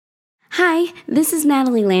Hi, this is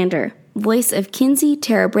Natalie Lander, voice of Kinsey,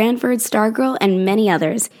 Tara Branford, Stargirl, and many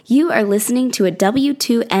others. You are listening to a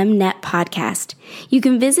W2M Net podcast. You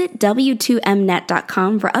can visit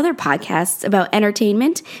W2Mnet.com for other podcasts about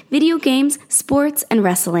entertainment, video games, sports, and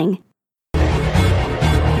wrestling.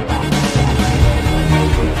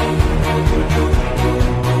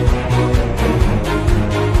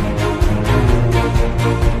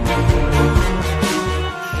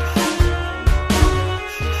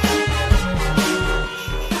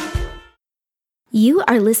 You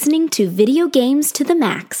are listening to Video Games to the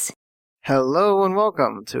Max. Hello and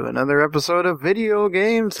welcome to another episode of Video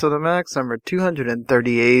Games to the Max, number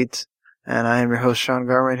 238. And I am your host, Sean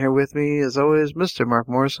Garman. Here with me, as always, Mr. Mark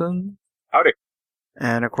Morrison. Howdy.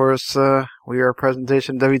 And of course, we are a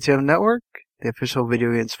presentation of WTM Network, the official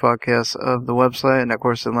video games podcast of the website. And of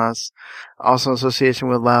course, also in association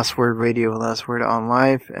with Last Word Radio and Last Word on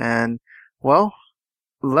Life. And, well,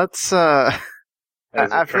 let's,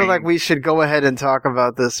 I feel like we should go ahead and talk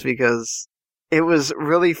about this because it was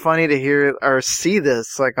really funny to hear or see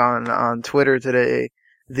this like on Twitter today.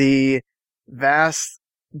 The vast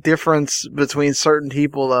difference between certain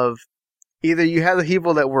people of either you had the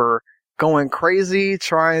people that were going crazy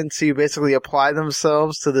trying to basically apply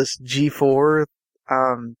themselves to this G4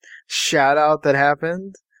 shout out that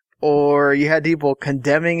happened, or you had people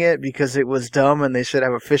condemning it because it was dumb and they should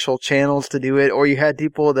have official channels to do it, or you had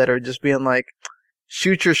people that are just being like,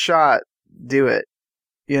 shoot your shot, do it,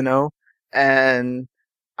 you know? And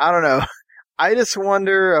I don't know. I just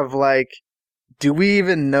wonder of like, do we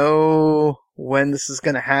even know when this is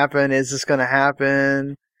going to happen? Is this going to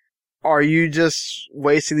happen? Are you just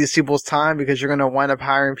wasting these people's time because you're going to wind up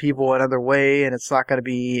hiring people another way and it's not going to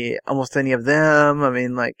be almost any of them? I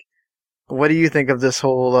mean, like, what do you think of this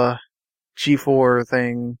whole G4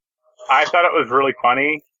 thing? I thought it was really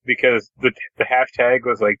funny because the hashtag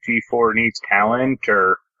was like G4 needs talent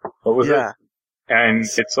or what was it? And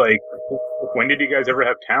it's like, when did you guys ever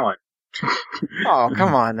have talent? Oh,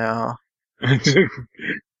 come on now.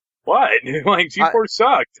 What? Like, G4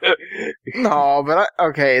 sucked. No, but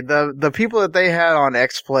okay, the people that they had on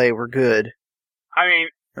X-Play were good. I mean,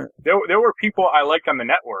 there were people I liked on the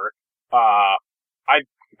network. I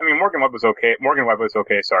mean, Morgan Webb was okay,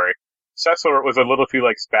 sorry. Cecil was a little too,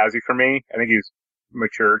 like, spazzy for me. I think he's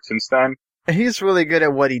matured since then. He's really good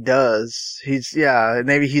at what he does.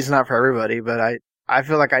 Maybe he's not for everybody, but I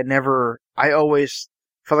feel like I always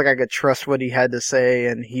felt like I could trust what he had to say,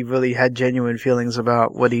 and he really had genuine feelings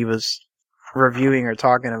about what he was reviewing or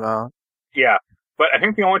talking about. Yeah, but I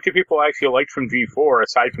think the only two people I actually liked from G4,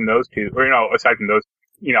 aside from those two, or, aside from those,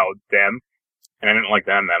 them, and I didn't like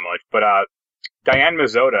them that much, but, Diane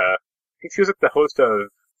Mazzota, I think she was the host of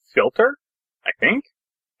Filter, I think.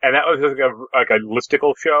 And that was like a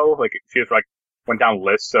listicle show. Like, she just went down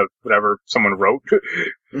lists of whatever someone wrote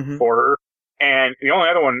for her. And the only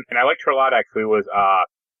other one, and I liked her a lot actually, was,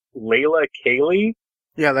 Layla Cayley.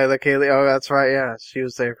 Yeah, Layla Cayley. Oh, that's right. Yeah. She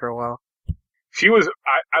was there for a while.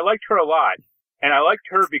 I liked her a lot. And I liked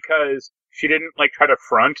her because she didn't try to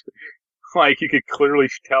front. Like, you could clearly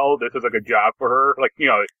tell this was a job for her. Like,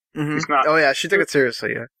 she's not. Oh yeah, she took it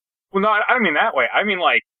seriously, yeah. Well, no, I don't mean that way. I mean,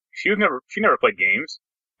 she never played games.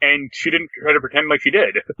 And she didn't try to pretend like she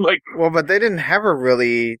did. Well, but they didn't have her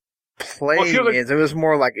really playing games. It was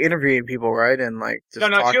more like interviewing people, right? And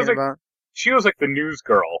just talking about. She was like the news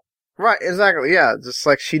girl. Right, exactly. Yeah, just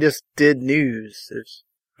like she just did news.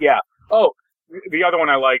 Yeah. Oh, the other one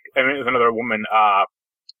I liked, and it was another woman,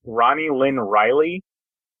 Ronnie Lynn Riley.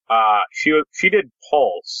 She did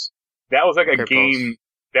Pulse. That was like a game. Pulse.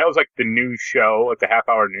 That was like the news show, like the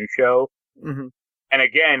half-hour news show. Mm-hmm. And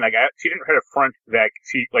again, she didn't try to front that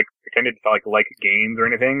she, pretended to, like games or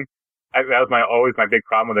anything. That was always my big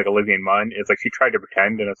problem with, Olivia Munn, is, she tried to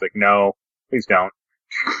pretend, and it's like, no, please don't.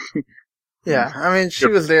 Yeah, I mean, she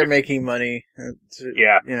was there making money.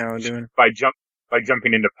 Doing... By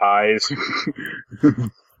jumping into pies.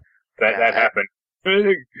 That happened.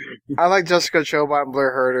 I like Jessica Chobot and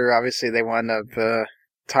Blair Herter. Obviously, they wound up,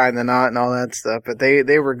 tying the knot and all that stuff, but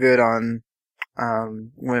they were good on,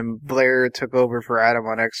 when Blair took over for Adam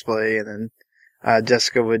on X-Play, and then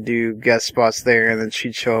Jessica would do guest spots there, and then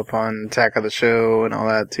she'd show up on Attack of the Show and all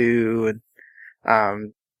that too.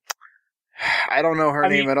 And I don't know her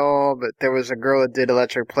name at all, but there was a girl that did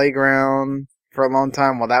Electric Playground for a long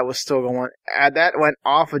time while that was still going. That went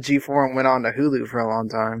off of G4 and went on to Hulu for a long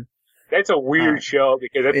time. That's a weird show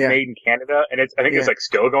because it's made in Canada, and I think it's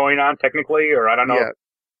still going on technically, or I don't know. Yeah.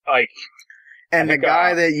 And the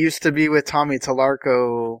guy that used to be with Tommy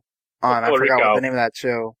Talarco on, I forgot what the name of that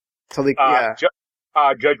show.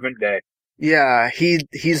 Judgment Day. Yeah,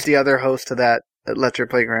 he's the other host of that Electric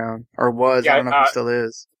Playground, or was. Yeah, I don't know if he still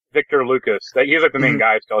is. Victor Lucas. He's like the main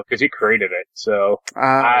guy still because he created it. So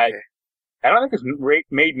Okay. I don't think it's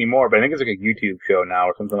made anymore, but I think it's like a YouTube show now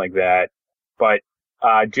or something like that. But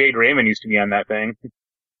Jade Raymond used to be on that thing.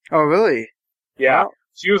 Oh, really? Yeah. Well,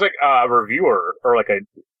 She was like a reviewer or like a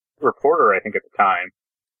reporter, I think, at the time.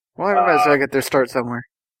 well, everybody's got to get their start somewhere.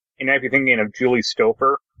 And if you're thinking of Julie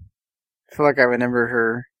Stouffer. I feel like I remember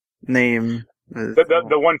her name.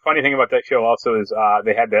 The one funny thing about that show also is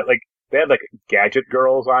they had Gadget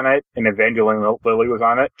Girls on it, and Evangeline Lilly was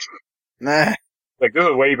on it. Nah. Like, this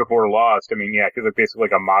was way before Lost. I mean, yeah, she was like basically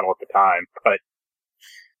like a model at the time. But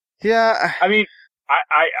Yeah. I mean,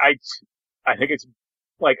 I think it's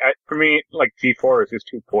like for me, like G4 is just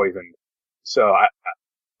too poisoned. So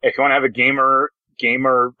if you want to have a gamer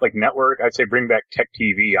like network, I'd say bring back Tech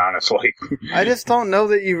TV. Honestly, I just don't know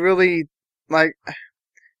that you really like.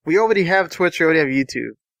 We already have Twitch. We already have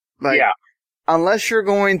YouTube. Like, yeah. Unless you're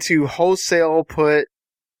going to wholesale put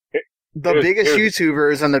the biggest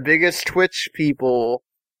YouTubers and the biggest Twitch people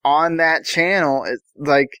on that channel, it's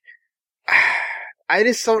like, I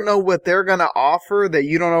just don't know what they're gonna offer that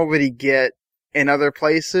you don't already get in other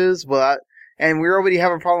places. And we already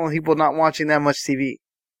have a problem with people not watching that much TV.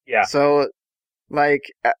 Yeah. So, like,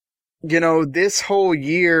 this whole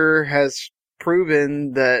year has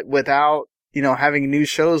proven that without, having new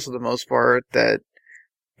shows for the most part, that,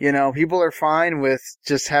 people are fine with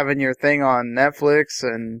just having your thing on Netflix.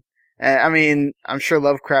 And I mean, I'm sure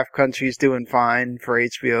Lovecraft Country's doing fine for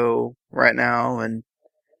HBO right now and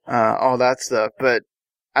all that stuff. But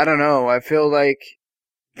I don't know. I feel like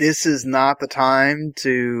this is not the time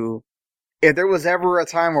to... If there was ever a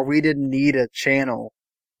time where we didn't need a channel,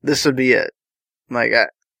 this would be it. Like,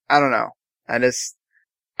 I don't know.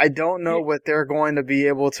 I don't know what they're going to be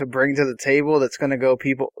able to bring to the table that's going to go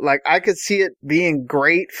people... Like, I could see it being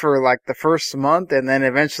great for, like, the first month, and then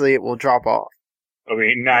eventually it will drop off. I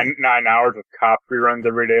mean, 9 hours of cop reruns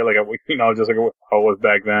every day, like, just like how it was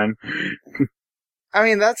back then. I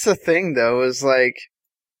mean, that's the thing, though, is like,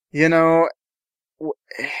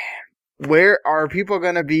 where are people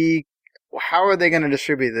going to be? How are they going to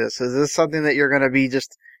distribute this? Is this something that you're going to be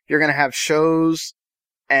you're going to have shows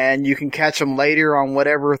and you can catch them later on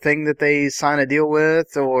whatever thing that they sign a deal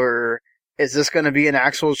with? Or is this going to be an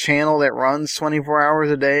actual channel that runs 24 hours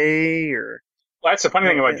a day? Or well, that's the funny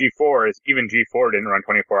thing about G4 is even G4 didn't run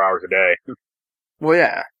 24 hours a day. Well,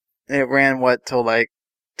 yeah. It ran, till like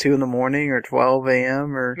 2 in the morning or 12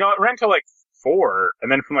 a.m. or... No, it ran till like 4,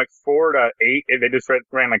 and then from like 4 to 8, they just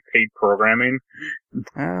ran like paid programming.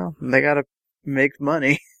 Well, they gotta make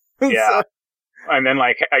money. Yeah. And then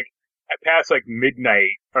like, I past like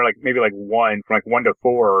midnight, or like maybe like 1, from like 1 to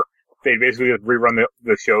 4, they basically just rerun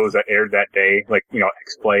the shows that aired that day, like,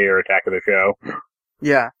 X-Play or Attack of the Show.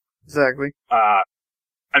 Yeah, exactly. I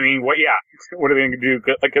mean, what are they gonna do?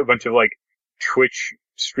 Get like a bunch of like Twitch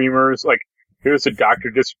streamers, like, here's a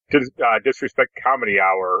Dr. Disrespect Comedy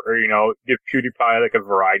Hour, or, give PewDiePie like a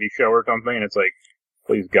variety show or something, and it's like,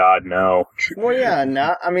 please God, no. Well,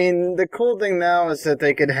 yeah, I mean, the cool thing now is that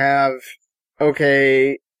they could have,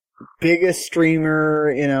 biggest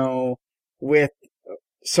streamer,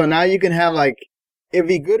 so now you can have like, it'd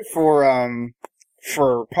be good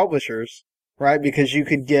for publishers, right? Because you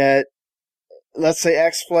could get, let's say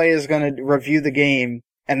X-Play is going to review the game,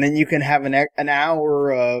 and then you can have an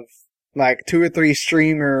hour of like 2 or 3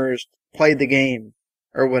 streamers play the game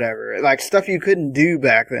or whatever. Like stuff you couldn't do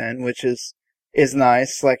back then, which is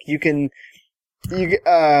nice. Like I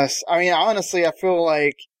mean, honestly, I feel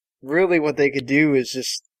like really what they could do is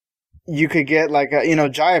just, you could get like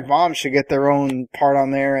Jive Bomb should get their own part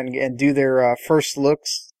on there and do their first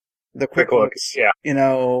looks, the quick looks. Yeah.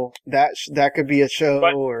 That could be a show.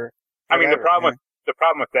 But, or I mean, the problem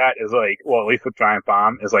with that is like, well, at least with Giant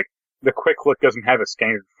Bomb is like, the quick look doesn't have a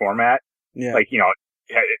standard format. Yeah. Like,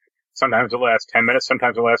 sometimes it lasts 10 minutes,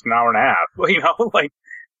 sometimes it lasts an hour and a half. Like.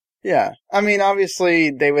 Yeah. I mean, obviously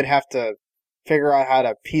they would have to figure out how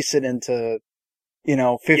to piece it into,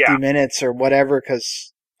 50 minutes or whatever,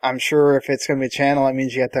 because I'm sure if it's going to be a channel, that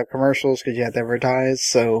means you have to have commercials because you have to advertise.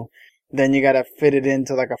 So then you got to fit it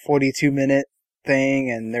into like a 42-minute thing,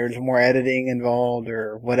 and there's more editing involved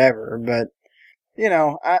or whatever. But,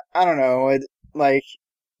 I don't know.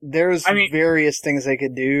 There's various things they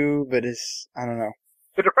could do, but I don't know.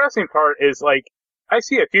 The depressing part is, like, I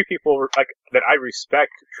see a few people, like, that I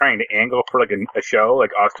respect trying to angle for, like, a show, like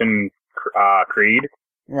Austin Creed.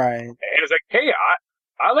 Right. And it's like, hey,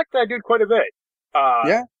 I like that dude quite a bit.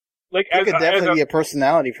 Yeah. Like, he could definitely be a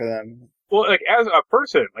personality for them. Well, like, as a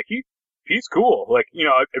person, like, he's cool. Like,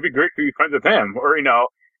 it'd be great to be friends with him. Or, you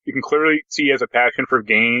can clearly see he has a passion for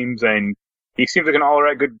games, and he seems like an all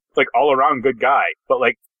around good guy. But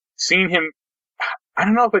like seeing him, I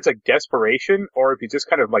don't know if it's like desperation or if he's just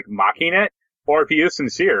kind of like mocking it or if he is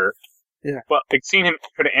sincere. Yeah. But like seeing him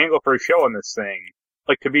try to angle for a show on this thing,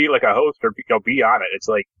 like to be like a host or be on it, it's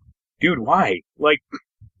like, dude, why? Like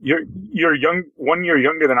you're young, 1 year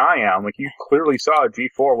younger than I am. Like you clearly saw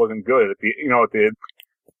G4 wasn't good at the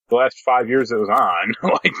last 5 years it was on.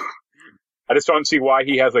 Like I just don't see why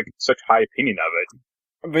he has like such high opinion of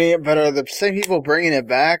it. But are the same people bringing it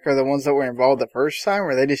back or the ones that were involved the first time, or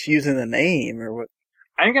are they just using the name, or what?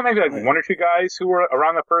 I think it might be like one or two guys who were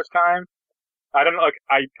around the first time. I don't know. Like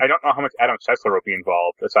I don't know how much Adam Sessler will be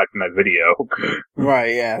involved aside from that video.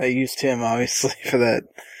 Right. Yeah, they used him obviously for that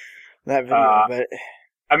video. But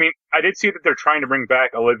I mean, I did see that they're trying to bring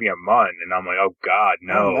back Olivia Munn, and I'm like, oh god,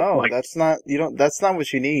 no. No, like, that's not. That's not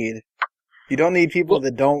what you need. You don't need people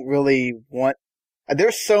that don't really want.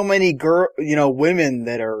 There's so many women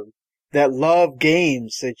that love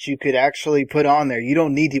games that you could actually put on there. You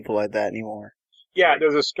don't need people like that anymore. Yeah,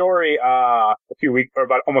 there's a story a few weeks or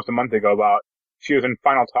about almost a month ago about she was in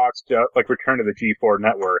final talks to like return to the G4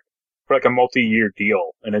 network for like a multi-year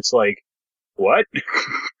deal, and it's like, what?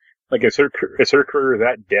 Like is her career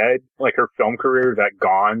that dead? Like her film career that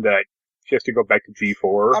gone that she has to go back to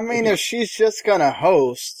G4? I mean, if she's just gonna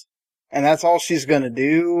host and that's all she's gonna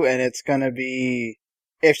do, and it's gonna be,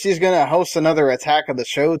 if she's gonna host another Attack of the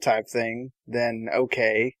Show type thing, then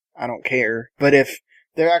okay, I don't care. But if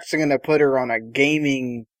they're actually gonna put her on a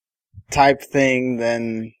gaming type thing,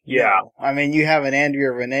 then yeah. No. I mean, you have an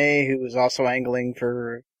Andrea Renee who was also angling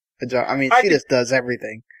for a job. I mean, she just does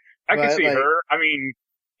everything. I can see her. I mean,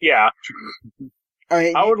 yeah. I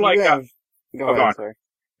mean, I would like. Go ahead, sorry.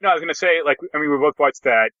 No, I was gonna say, like, I mean, we both watched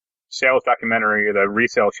that sales documentary, or the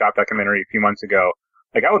resale shop documentary a few months ago.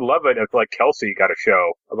 Like, I would love it if, like, Kelsey got a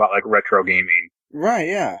show about, like, retro gaming. Right,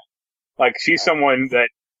 yeah. Like, she's someone that,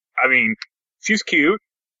 I mean, she's cute,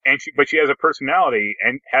 but she has a personality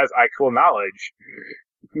and has actual knowledge.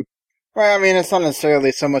 Right, I mean, it's not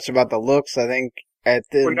necessarily so much about the looks, I think, at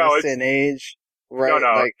this day and age. Right,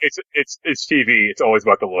 no, like, it's TV. It's always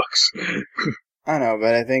about the looks. I know,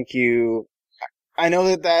 but I think I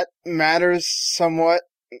know that matters somewhat,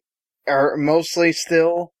 or mostly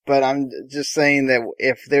still, but I'm just saying that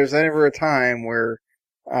if there's ever a time where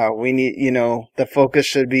we need, the focus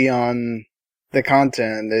should be on the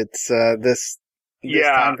content, it's this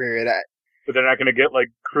time period. But they're not going to get like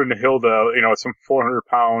Krunhilde, some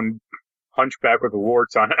 400-pound hunchback with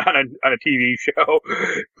warts on a TV show.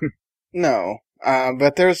 No,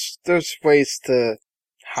 but there's ways to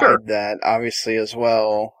hide that, obviously, as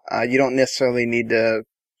well. You don't necessarily need to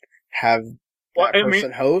have that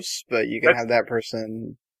person host, but you can have that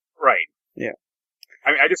person. Right. Yeah.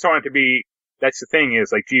 I mean, I just want it to be, that's the thing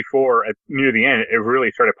is, like, G4, near the end, it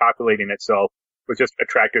really started populating itself with just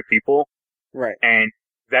attractive people. Right. And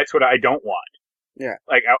that's what I don't want. Yeah.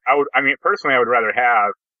 Like, personally, I would rather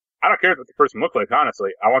have, I don't care what the person looks like,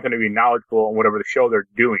 honestly. I want them to be knowledgeable in whatever the show they're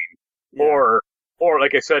doing. Yeah. Or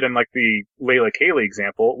like I said in like the Layla Kaylee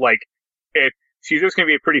example, like if she's just going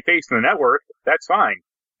to be a pretty face in the network, that's fine.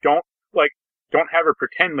 Don't have her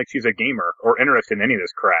pretend like she's a gamer or interested in any of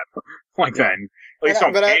this crap. Then. Like,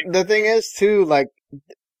 the thing is too, like,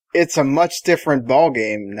 it's a much different ball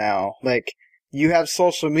game now. Like, you have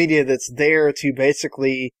social media that's there to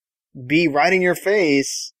basically be right in your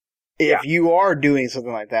face if you are doing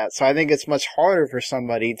something like that. So I think it's much harder for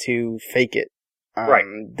somebody to fake it.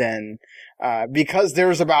 Than because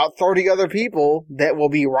there's about 30 other people that will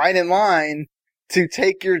be right in line to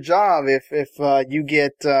take your job if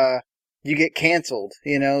you get canceled,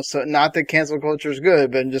 so not that cancel culture is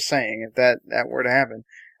good, but I'm just saying if that were to happen.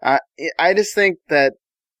 I just think that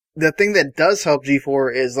the thing that does help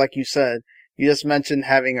G4 is, like you said, you just mentioned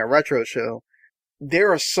having a retro show.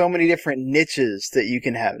 There are so many different niches that you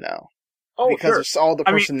can have now. Oh, because of all the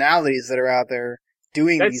personalities that are out there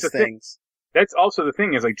doing these things. That's also the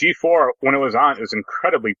thing is, like, G4, when it was on, it was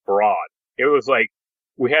incredibly broad. It was like,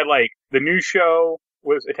 we had like, the news show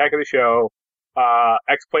was Attack of the Show,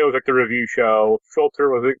 X-Play was like the review show, Filter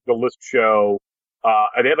was like the list show,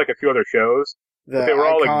 they had like a few other shows. The they were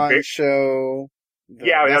all like big show.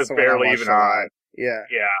 That was barely even on. Yeah.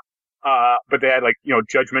 Yeah. But they had like,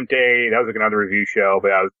 Judgment Day, that was like another review show, but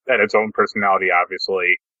that had its own personality,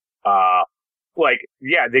 obviously.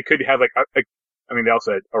 They could have like they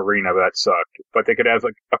also had Arena, but that sucked. But they could have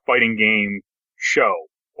like a fighting game show,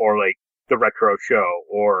 or like the retro show,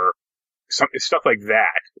 or stuff like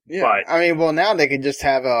that. Yeah. But, now they could just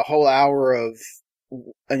have a whole hour of,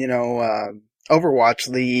 Overwatch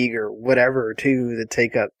League or whatever too to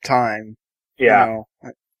take up time. Yeah.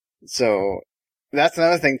 So, that's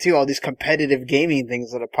another thing too. All these competitive gaming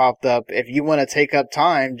things that have popped up. If you want to take up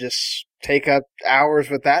time, just take up hours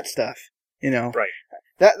with that stuff. You know, Right.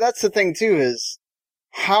 That's the thing too. Is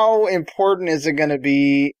how important is it going to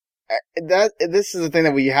be? This is the thing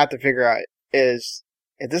that we have to figure out. Is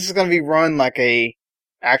if this is going to be run like a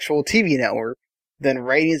actual TV network, then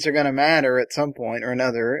ratings are going to matter at some point or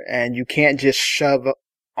another, and you can't just shove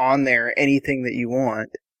on there anything that you want.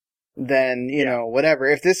 Then, you know, whatever.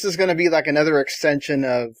 If this is going to be like another extension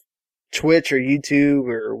of Twitch or YouTube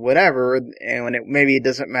or whatever, and when maybe it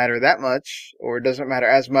doesn't matter that much, or it doesn't matter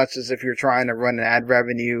as much as if you're trying to run an ad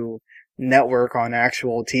revenue network on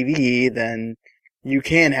actual TV, then you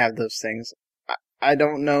can have those things. I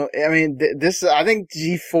don't know. I mean, I think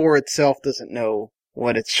G4 itself doesn't know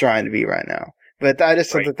what it's trying to be right now. But I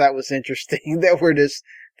just thought that was interesting that we're just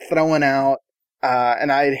throwing out,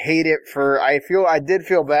 and I hate it I did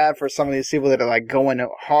feel bad for some of these people that are like going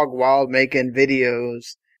hog wild making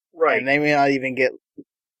videos. Right. And they may not even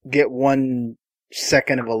get 1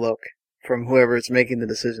 second of a look from whoever is making the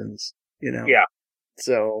decisions, you know? Yeah.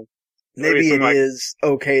 So maybe it is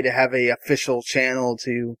okay to have a official channel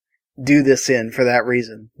to do this in for that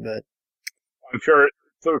reason, but I'm sure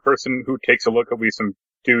the person who takes a look will be some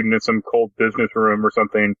dude in some cold business room or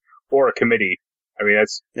something, or a committee. I mean, I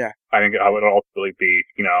think how it will ultimately be,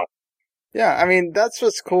 you know. Yeah, I mean, that's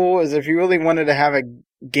what's cool is if you really wanted to have a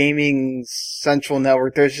gaming central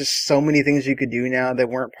network, there's just so many things you could do now that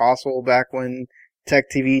weren't possible back when Tech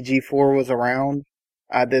TV G4 was around.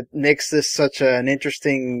 That makes this such an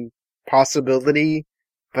interesting possibility,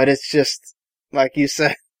 but it's just, like you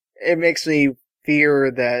said, it makes me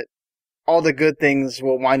fear that all the good things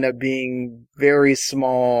will wind up being very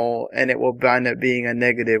small, and it will wind up being a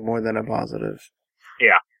negative more than a positive.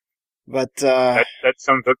 Yeah. But, that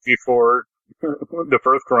sums up before the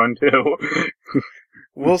first run, too.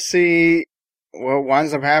 We'll see what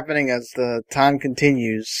winds up happening as the time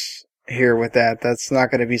continues here with that. That's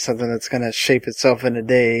not going to be something that's going to shape itself in a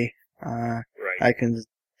day. Right. I can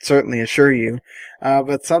certainly assure you.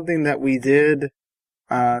 But something that we did,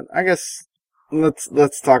 I guess,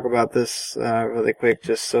 let's talk about this, really quick,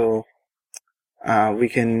 just so, we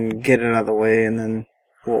can get it out of the way, and then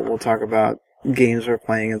we'll talk about games we're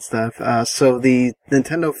playing and stuff. So the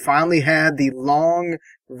Nintendo finally had the long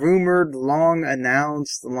rumored, long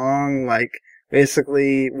announced,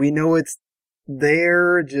 basically, we know it's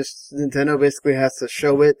there, just Nintendo basically has to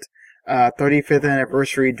show it, 35th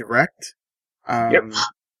anniversary direct.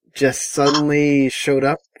 Just suddenly showed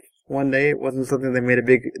up one day. It wasn't something they made a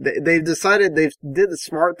big, they've decided they did the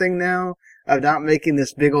smart thing now of not making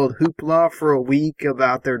this big old hoopla for a week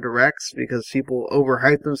about their directs because people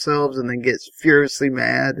overhype themselves and then get furiously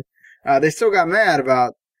mad. They still got mad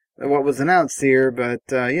about what was announced here, but,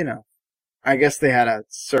 you know, I guess they had a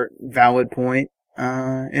certain valid point,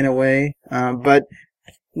 in a way. But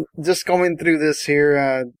just going through this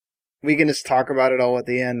here, we can just talk about it all at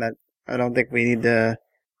the end. I don't think we need to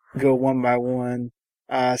go one by one.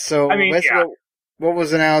 Basically what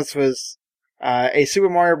was announced was, a Super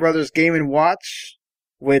Mario Brothers Game & Watch,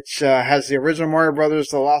 which, has the original Mario Brothers,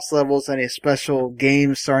 the Lost Levels, and a special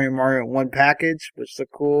game starring Mario in one package, which is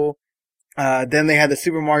cool. Then they had the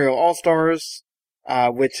Super Mario All-Stars,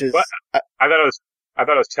 which is... I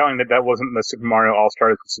thought I was telling that wasn't the Super Mario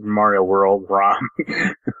All-Stars, the Super Mario World ROM,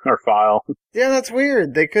 or file. Yeah, that's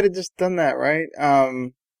weird. They could have just done that, right?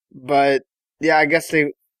 But, yeah, I guess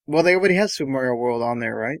they already have Super Mario World on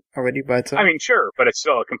there, right? Already by itself? I mean, sure, but it's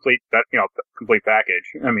still a complete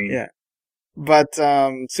package. I mean... Yeah. But,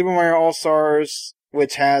 Super Mario All-Stars,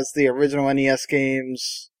 which has the original NES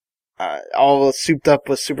games, all souped up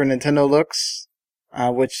with Super Nintendo looks,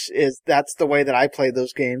 that's the way that I played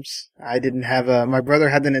those games. I didn't have my brother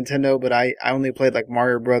had the Nintendo, but I only played like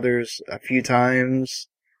Mario Brothers a few times.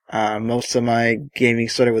 Most of my gaming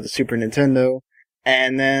started with the Super Nintendo.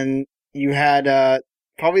 And then you had,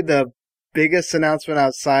 probably the biggest announcement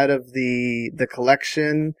outside of the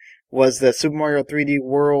collection was that Super Mario 3D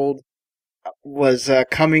World was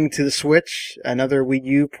coming to the Switch, another Wii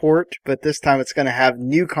U port, but this time it's going to have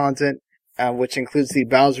new content, which includes the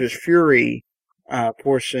Bowser's Fury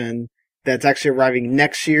portion that's actually arriving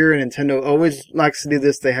next year. And Nintendo always likes to do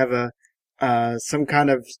this. They have some kind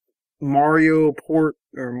of Mario port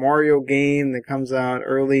or Mario game that comes out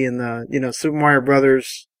early in the, Super Mario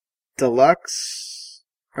Brothers Deluxe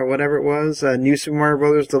or whatever it was. New Super Mario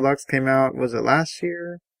Brothers Deluxe came out, was it last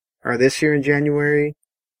year or this year in January?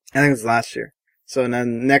 I think it was last year. So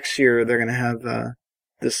then next year they're going to have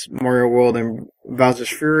this Mario World and Bowser's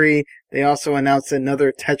Fury. They also announced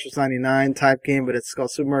another Tetris 99 type game, but it's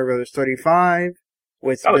called Super Mario Bros. 35,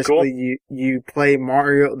 which That was cool. basically you play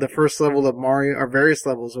Mario, the first level of Mario, or various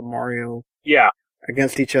levels of Mario Yeah.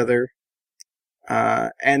 against each other.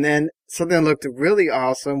 And then something that looked really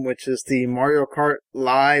awesome, which is the Mario Kart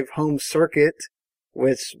Live Home Circuit,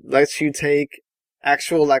 which lets you take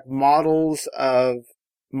actual like models of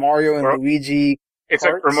Mario and Luigi. It's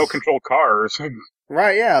karts. like remote control cars.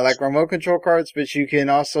 Right, yeah, like remote control carts, but you can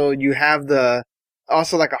also, you have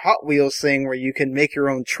also like a Hot Wheels thing where you can make your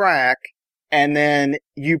own track and then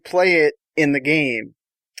you play it in the game,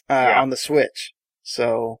 on the Switch.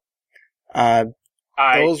 So,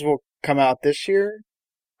 those will come out this year.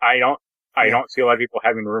 I don't see a lot of people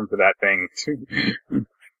having room for that thing.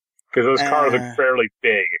 Cause those cars look fairly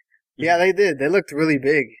big. Yeah, they did. They looked really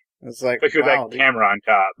big. It was like, especially wow, with that camera on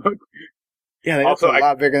top. Yeah, they looked a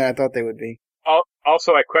lot bigger than I thought they would be.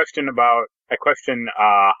 Also, I question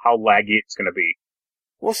how laggy it's going to be.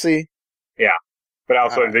 We'll see. Yeah, but I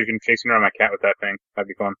also envision chasing around my cat with that thing. That'd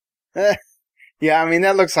be fun. Yeah, I mean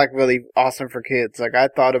that looks like really awesome for kids. Like I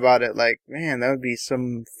thought about it, like man, that would be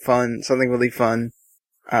something really fun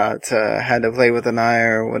to have to play with an eye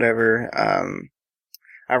or whatever.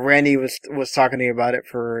 Randy was talking to me about it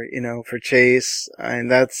for Chase,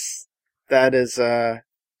 and that is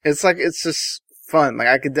it's just fun. Like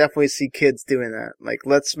I could definitely see kids doing that. Like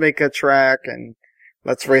let's make a track and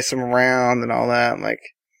let's race them around and all that. Like,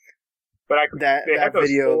 but that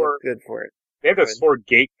video looked good for it. They have those 4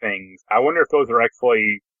 gate things. I wonder if those are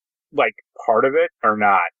actually like part of it or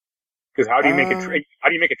not. Because how do you make a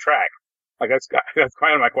track? Like that's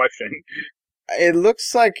kind of my question. It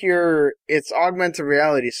looks like it's augmented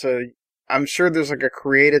reality, so I'm sure there's like a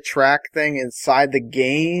create a track thing inside the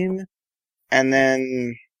game, and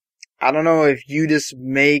then I don't know if you just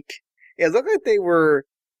it looked like they were,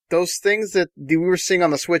 those things that we were seeing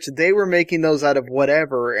on the Switch, they were making those out of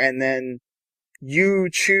whatever, and then you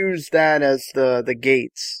choose that as the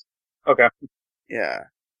gates. Okay. Yeah.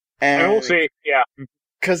 And we'll see, yeah.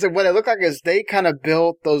 Because what it looked like is they kind of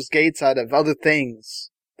built those gates out of other things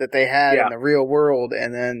that they had in the real world,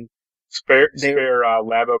 and then spare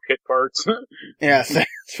Labo kit parts. Yeah.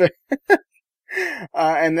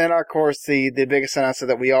 And then, of course, the biggest announcement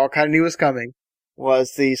that we all kind of knew was coming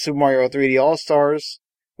was the Super Mario 3D All-Stars,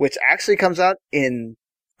 which actually comes out in,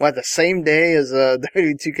 the same day as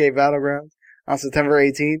W2K Battlegrounds on September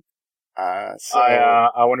 18th. I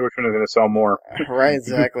wonder which one is going to sell more. Right,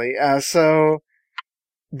 exactly. So,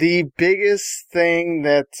 the biggest thing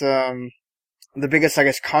that, the biggest, I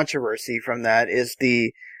guess, controversy from that is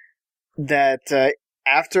that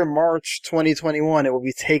after March 2021, it will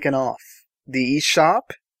be taken off the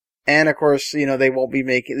eShop, and of course, they won't be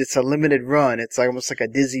it's a limited run. It's like almost like a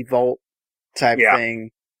Dizzy Vault type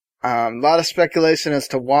thing. A lot of speculation as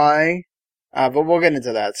to why, but we'll get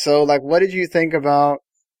into that. So, what did you think about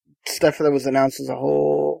stuff that was announced as a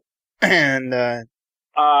whole? And, I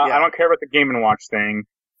don't care about the Game & Watch thing.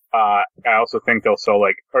 I also think they'll sell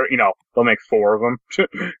they'll make 4 of them.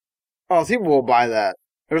 Oh, people will buy that.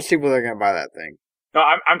 There's people that are going to buy that thing. No,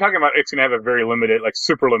 I'm talking about it's going to have a very limited,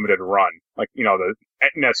 super limited run. The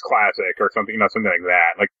NES Classic or something, something like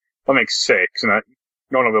that. They'll make 6 and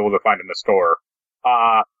no one will be able to find it in the store.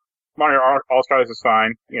 Mario All-Stars is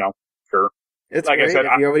fine, sure. It's great. I said,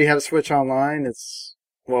 if you already have Switch Online, it's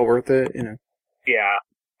well worth it, Yeah.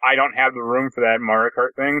 I don't have the room for that Mario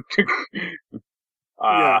Kart thing.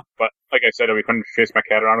 But like I said, I'll be fun to chase my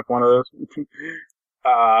cat around with one of those.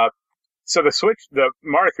 So the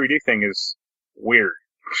Mario 3D thing is weird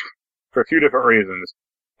for a few different reasons.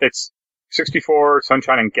 It's 64,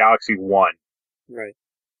 Sunshine, and Galaxy 1. Right.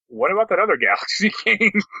 What about that other Galaxy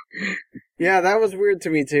game? Yeah, that was weird to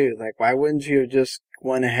me too. Why wouldn't you have just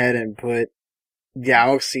went ahead and put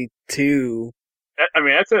Galaxy 2? I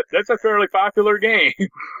mean, that's a fairly popular game.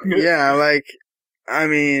 Yeah,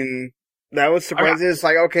 that was surprising. It's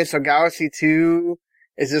okay, so Galaxy 2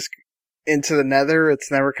 is just into the nether,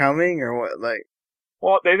 it's never coming, or what?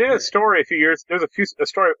 Well, they did a story a few years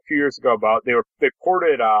ago about they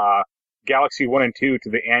ported Galaxy 1 and 2 to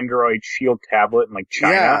the Android Shield tablet in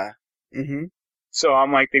China. Yeah. Mm-hmm. So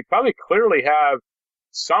I'm they probably clearly have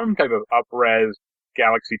some type of up-res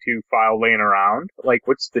Galaxy 2 file laying around.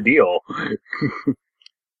 What's the deal?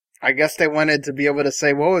 I guess they wanted to be able to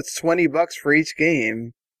say, well, it's $20 for each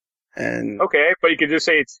game. And okay, but you could just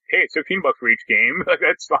say it's $15 for each game.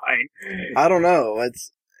 That's fine. I don't know.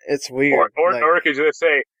 It's weird. Or you could just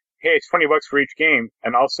say, hey, it's $20 for each game,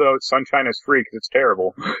 and also Sunshine is free because it's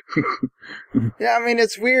terrible. Yeah,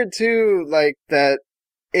 it's weird too. That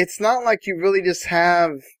it's not like you really just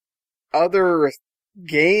have other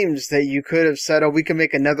games that you could have said, oh, we can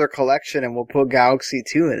make another collection and we'll put Galaxy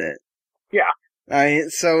 2 in it. Yeah.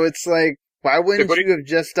 So it's Why wouldn't you have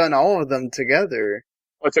just done all of them together?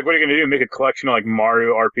 It's like, what are you going to do? Make a collection of like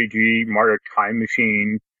Mario RPG, Mario Time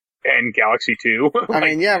Machine, and Galaxy 2? I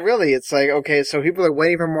mean, yeah, really. It's like, okay, so people are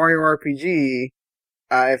waiting for Mario RPG,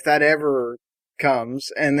 if that ever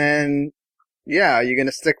comes, and then, yeah, you're going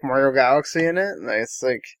to stick Mario Galaxy in it? It's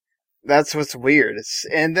like, that's what's weird.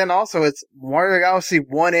 And then also, it's Mario Galaxy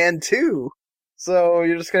 1 and 2. So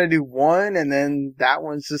you're just going to do 1, and then that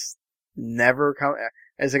one's just never come.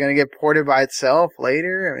 Is it going to get ported by itself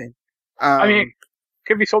later? I mean, it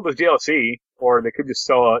could be sold as DLC, or they could just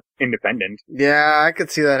sell it independent. Yeah, I could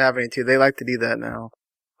see that happening too. They like to do that now.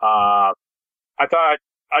 The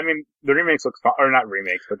remakes look fun, or not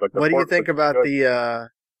remakes, but like the. What do you think about the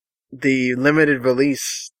limited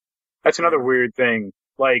release? That's another weird thing.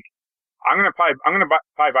 Like, I'm gonna probably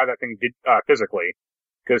buy that thing physically,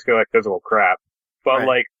 because I like physical crap. But right.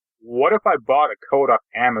 Like, what if I bought a code off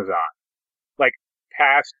Amazon? Like,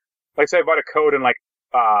 say I bought a code in like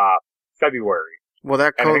February. Well,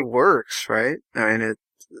 that code works, right? I mean,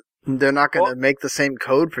 they're not going to make the same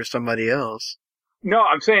code for somebody else. No,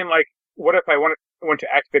 I'm saying, like, what if I want to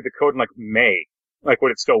activate the code in, like, May? Like,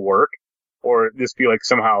 would it still work? Or this be, like,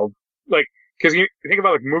 somehow, like, because you think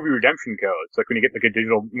about, like, movie redemption codes. Like, when you get, like, a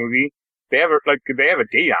digital movie, they have a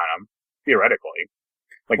date on them, theoretically.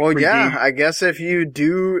 Like, well, yeah, I guess if you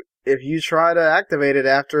try to activate it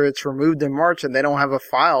after it's removed in March and they don't have a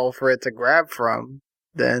file for it to grab from,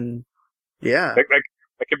 then, yeah. That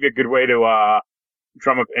could be a good way to,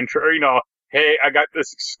 drum up intro, or, hey, I got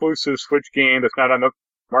this exclusive Switch game that's not on the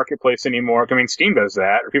marketplace anymore. I mean, Steam does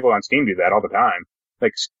that, or people on Steam do that all the time.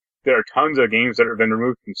 Like, there are tons of games that have been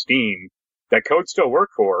removed from Steam that codes still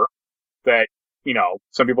work for, that,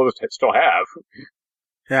 some people just still have.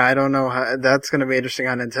 Yeah, I don't know how, that's gonna be interesting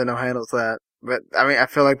how Nintendo handles that. But, I mean, I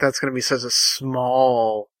feel like that's gonna be such a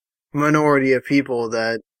small minority of people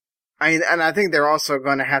that, and I think they're also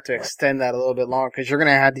gonna have to extend that a little bit longer, because you're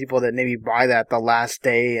gonna have people that maybe buy that the last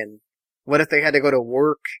day, and what if they had to go to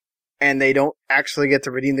work, and they don't actually get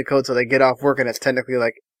to redeem the code till they get off work, and it's technically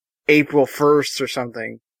like April 1st or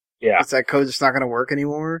something. Yeah. Is that code just not gonna work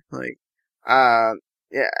anymore? Like, yeah.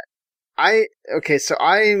 So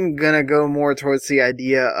I'm gonna go more towards the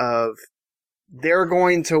idea of they're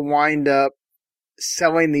going to wind up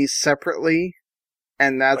selling these separately,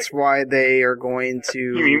 and that's why they are going to...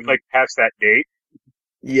 You mean, like, past that date?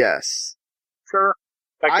 Yes. Sure.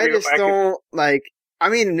 I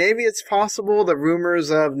mean, maybe it's possible, the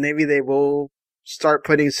rumors of maybe they will start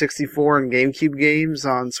putting 64 and GameCube games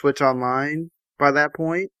on Switch Online by that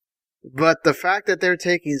point. But the fact that they're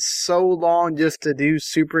taking so long just to do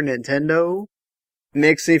Super Nintendo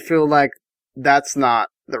makes me feel like that's not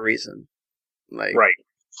the reason. Like, right.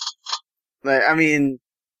 Like, I mean,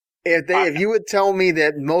 if you would tell me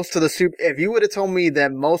that if you would have told me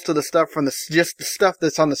that most of the stuff from just the stuff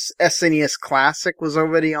that's on the SNES Classic was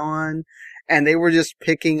already on, and they were just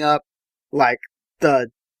picking up, like, the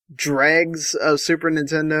dregs of Super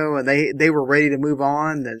Nintendo, and they were ready to move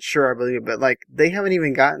on, then sure, I believe it. But, like, they haven't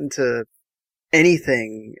even gotten to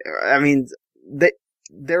anything. I mean,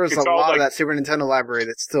 there's a lot of that Super Nintendo library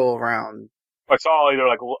that's still around. It's all either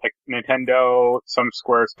like Nintendo, some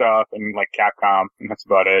Square stuff, and like Capcom, and that's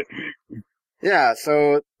about it. Yeah,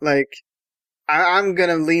 so, like, I'm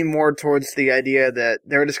gonna lean more towards the idea that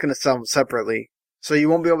they're just gonna sell them separately. So you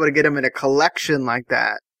won't be able to get them in a collection like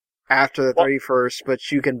that after the 31st,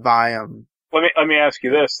 but you can buy them. Let me ask you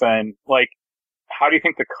this then. Like, how do you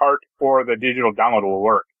think the cart or the digital download will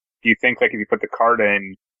work? Do you think, like, if you put the cart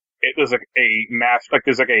in, there's like a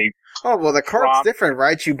there's like a... Oh, well, the cart's different,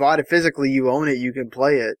 right? You bought it physically, you own it, you can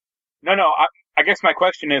play it. No, I guess my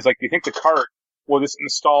question is, like, do you think the cart will just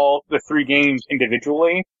install the 3 games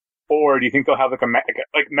individually? Or do you think they'll have like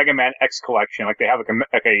Mega Man X collection? Like, they have like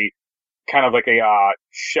a kind of like a,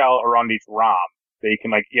 shell around each ROM that you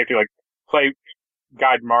have to, like, play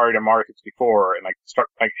Guide Mario to Mario 64 and, like, start,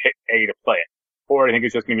 like, hit A to play it. Or do you think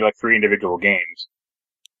it's just gonna be like 3 individual games?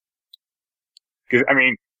 Because, I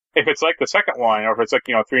mean, if it's like the second one, or if it's like,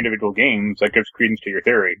 3 individual games, that gives credence to your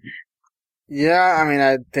theory. Yeah, I mean,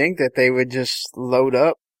 I think that they would just load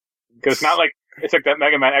up. Because it's not like, it's like that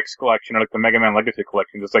Mega Man X collection, or like the Mega Man Legacy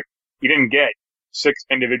collection. It's like, you didn't get 6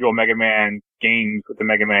 individual Mega Man games with the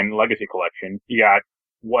Mega Man Legacy collection. You got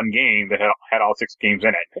one game that had all 6 games in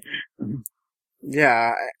it.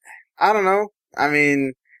 Yeah, I don't know. I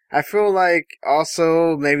mean, I feel like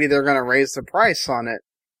also maybe they're gonna raise the price on it.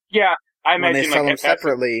 Yeah. I imagine when they sell them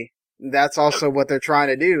separately. That's also what they're trying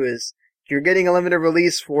to do, is you're getting a limited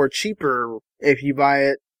release for cheaper if you buy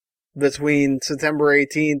it between September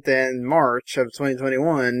 18th and March of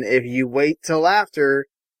 2021. If you wait till after,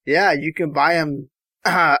 yeah, you can buy them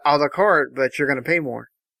a la carte, but you're going to pay more.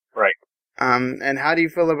 Right. And how do you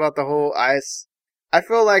feel about the whole I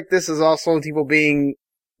feel like this is also people being,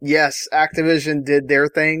 yes, Activision did their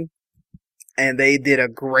thing, and they did a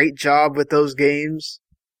great job with those games.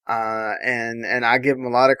 And I give them a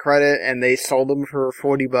lot of credit, and they sold them for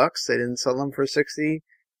 $40. They didn't sell them for 60.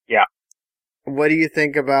 Yeah. What do you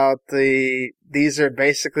think about these are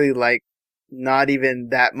basically like not even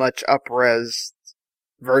that much up-res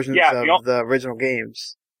versions of the original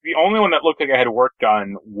games? The only one that looked like it had work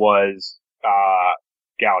done was,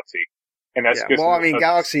 Galaxy. And that's just, well, I mean,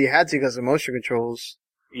 Galaxy had to because of motion controls.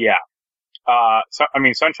 Yeah.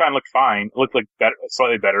 Sunshine looked fine. It looked like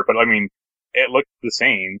slightly better, but I mean, it looked the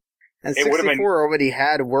same. And 64 already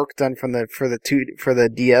had work done for the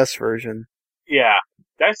DS version. Yeah.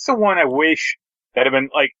 That's the one I wish that had been,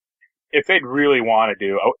 like, if they'd really want to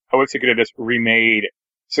do, I wish they could have just remade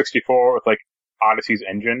 64 with, like, Odyssey's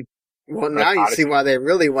engine. Well, now you see why they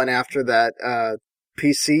really went after that,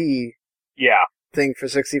 PC thing for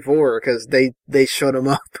 64, because they showed them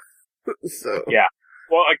up. So. Yeah.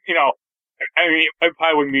 Well, like, you know, I mean, it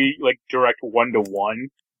probably wouldn't be, like, direct 1-to-1,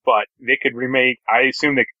 but they could remake, I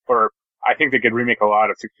think they could remake a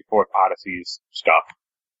lot of 64 Odyssey's stuff.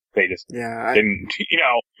 They just didn't, you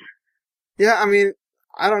know. Yeah, I mean,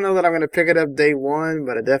 I don't know that I'm going to pick it up day one,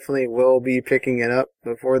 but I definitely will be picking it up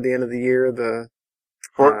before the end of the year.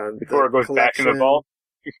 Before it goes back in the vault?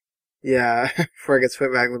 Yeah, before it gets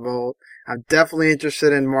put back in the vault. I'm definitely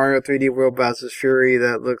interested in Mario 3D World Bowser's Fury.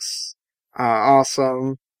 That looks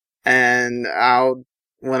awesome. And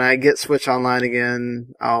when I get Switch Online again,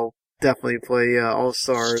 I'll definitely play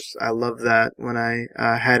All-Stars. I love that when I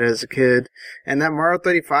had it as a kid. And that Mario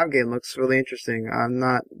 35 game looks really interesting. I'm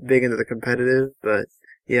not big into the competitive, but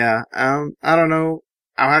yeah, I don't know.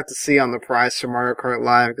 I'll have to see on the price for Mario Kart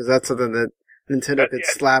Live, because that's something that Nintendo could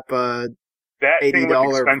slap a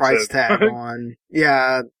 $80 price tag on.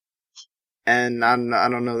 Yeah. And I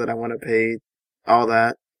don't know that I want to pay all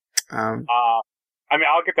that. I mean,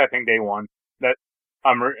 I'll get that thing day one.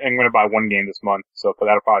 I'm going to buy one game this month, so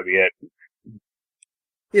that'll probably be it.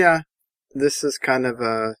 Yeah. This is kind of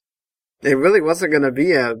it really wasn't going to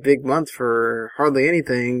be a big month for hardly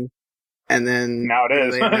anything. And then now it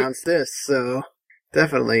is. They announced this, so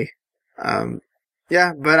definitely.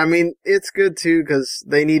 Yeah, but I mean, it's good too, because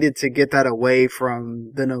they needed to get that away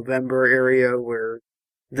from the November area where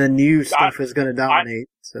the new stuff is going to dominate.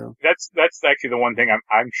 So that's actually the one thing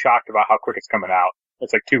I'm shocked about how quick it's coming out.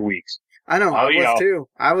 It's like 2 weeks. I know, I was too.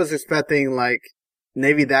 I was expecting, like,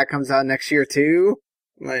 maybe that comes out next year too.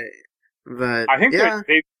 But I think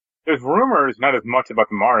there's rumors, not as much about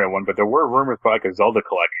the Mario one, but there were rumors about, like, a Zelda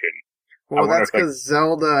collection. Well, that's because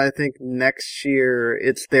Zelda, I think next year,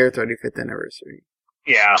 it's their 35th anniversary.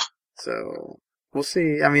 Yeah. So, we'll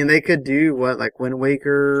see. I mean, they could do, like Wind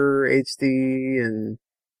Waker HD and,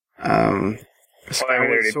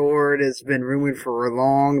 Skyward Sword has been rumored for a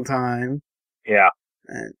long time. Yeah.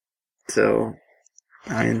 And so,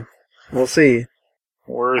 I mean, we'll see.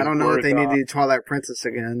 I don't know if they need to do Twilight Princess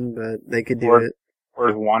again, but they could do it.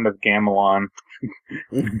 Where's Wand of Gamelon?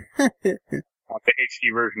 I want the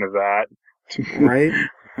HD version of that. Right?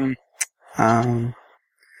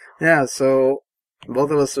 Yeah, so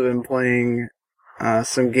both of us have been playing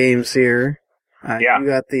some games here. You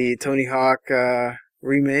got the Tony Hawk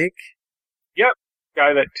remake. Yep.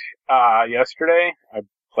 Guy that yesterday I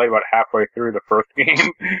played about halfway through the first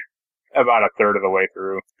game. About a third of the way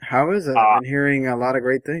through. How is it? I've been hearing a lot of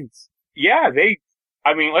great things. Yeah,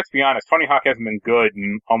 I mean, let's be honest, Tony Hawk hasn't been good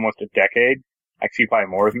in almost a decade. Actually, probably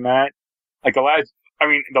more than that. Like the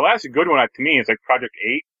last good one to me is like Project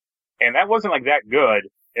 8, and that wasn't like that good.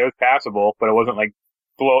 It was passable, but it wasn't like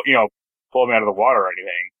blow me out of the water or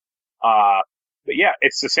anything. But yeah,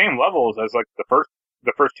 it's the same levels as like the first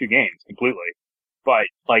two games completely. But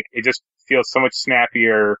like, it just feels so much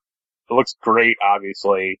snappier. It looks great,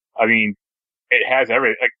 obviously. I mean, it has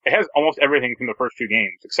almost everything from the first two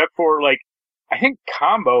games, except for like, I think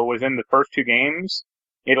combo was in the first two games.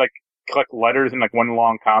 You like collect letters in like one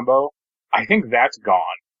long combo. I think that's gone.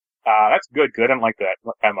 That's good. I don't like that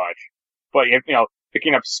much. But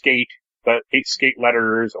picking up the 8 skate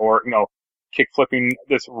letters, or kick flipping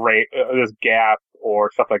this gap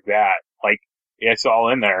or stuff like that. Like, it's all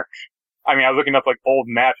in there. I mean, I was looking up like old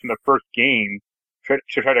maps from the first game. To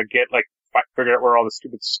try to get, like, figure out where all the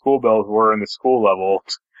stupid school bells were in the school level.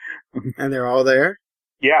 And they're all there?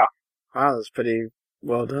 Yeah. Wow, that's pretty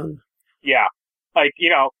well done. Yeah. Like,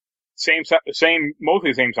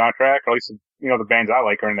 mostly the same soundtrack, or at least, the bands I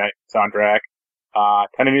like are in that soundtrack.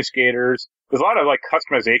 Ton of new skaters. There's a lot of, like,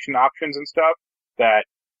 customization options and stuff that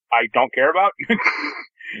I don't care about.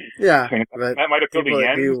 Yeah, I mean, that might appeal to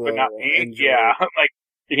Jens, but not me. Yeah, like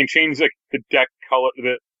you can change like the deck color,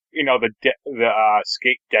 the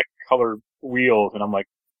skate deck color wheels, and I'm like,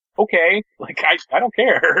 okay, like I don't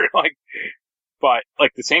care, like, but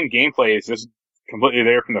like the same gameplay is just completely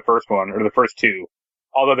there from the first one or the first two.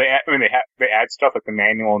 Although they add stuff like the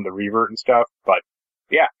manual and the revert and stuff, but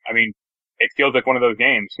yeah, I mean, it feels like one of those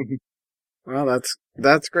games. Well,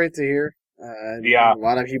 that's great to hear. Yeah, a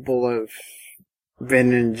lot of people have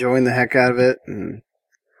been enjoying the heck out of it. And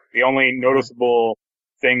the only noticeable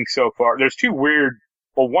thing so far, there's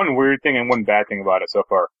one weird thing and one bad thing about it so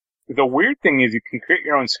far. The weird thing is you can create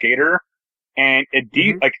your own skater, and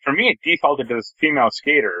like for me, it defaulted to this female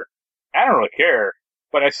skater. I don't really care,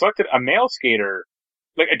 but I selected a male skater.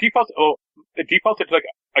 Like it defaulted to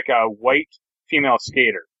like a white female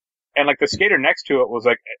skater, and like the skater next to it was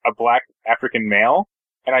like a black African male,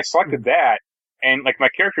 and I selected that, and like my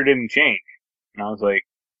character didn't change, and I was like,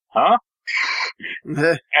 huh?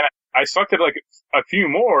 And I selected like a few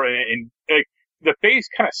more, and like the face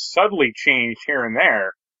kind of subtly changed here and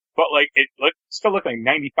there, but like it still looked like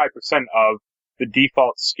 95% of the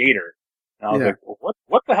default skater, and I was like, well,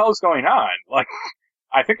 what the hell is going on? Like.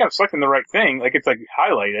 I think I'm selecting the right thing. Like, it's, like,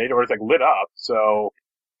 highlighted or it's, like, lit up. So,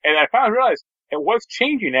 and I finally realized it was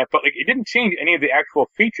changing it, but, like, it didn't change any of the actual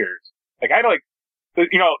features. Like, I had, like, the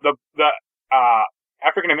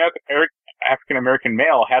African-American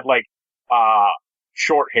male had, like,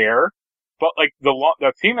 short hair, but, like,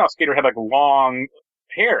 the female skater had, like, long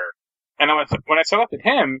hair. And when I selected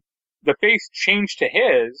him, the face changed to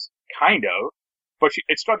his, kind of, but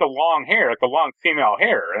it still had the long hair, like, the long female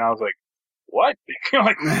hair. And I was like, what?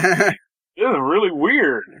 Like, this is really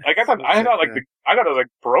weird. Like I thought it was like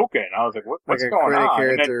broken. I was like, what's going on?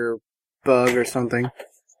 Character bug or something.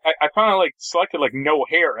 I finally like selected like no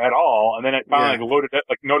hair at all, and then it finally loaded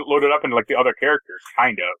up into like the other characters,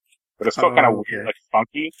 kind of, but it's still kind of weird, like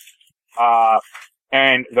funky.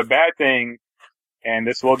 And the bad thing, and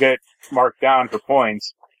this will get marked down for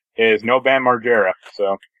points, is no Bam Margera.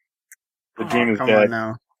 So the dream is dead. On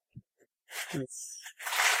now.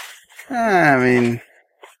 I mean,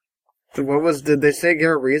 did they say give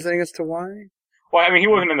a reasoning as to why? Well, I mean, he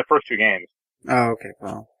wasn't in the first two games. Oh, okay,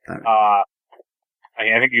 well.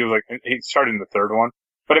 I think he started in the third one.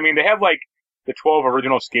 But I mean, they have like the 12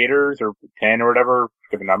 original skaters, or 10 or whatever,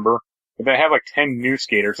 for the number. But they have like 10 new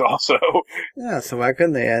skaters also. Yeah, so why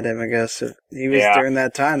couldn't they add him, I guess? If he was during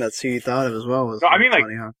that time, that's who you thought of as well. No, I mean, like,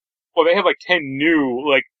 well, they have like 10 new,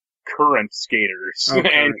 like, current skaters. Oh,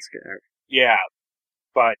 current skaters. Yeah.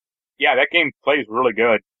 But, yeah, that game plays really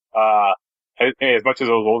good, as much as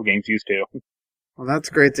those old games used to. Well, that's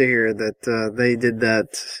great to hear that they did that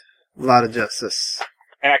a lot of justice.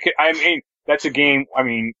 And I mean, that's a game, I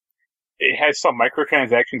mean, it has some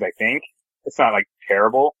microtransactions, I think. It's not, like,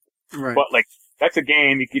 terrible. Right. But, like, that's a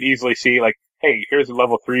game you could easily see, like, hey, here's a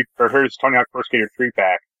level 3, or here's Tony Hawk Pro Skater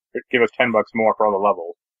 3-pack. Give us $10 more for all the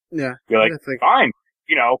levels. Yeah. You're like, fine,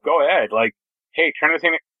 go ahead. Like, hey, turn this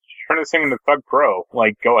thing into Thug Pro.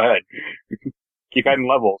 Like, go ahead. Keep adding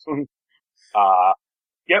levels.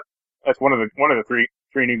 Yep. That's one of the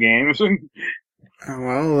three new games.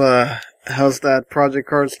 Well, how's that Project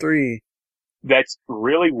Cars 3? That's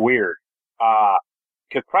really weird.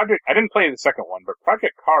 Cause I didn't play the second one, but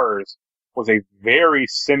Project Cars was a very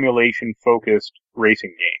simulation-focused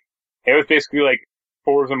racing game. It was basically like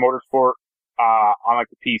Forza Motorsport, on like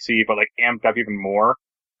the PC, but like amped up even more.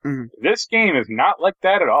 Mm-hmm. This game is not like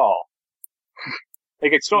that at all.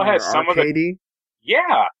 Like it still has some arcadey? of the,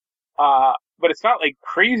 yeah, but it's not like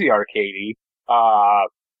crazy arcadey.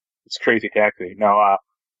 It's Crazy Taxi. No,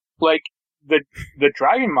 like the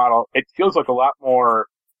driving model, it feels like a lot more.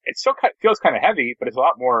 It still feels kind of heavy, but it's a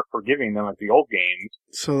lot more forgiving than like the old games.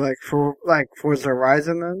 So like Forza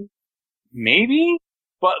Horizon then? Maybe,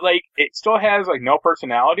 but like it still has like no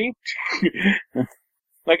personality.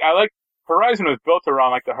 Like Horizon was built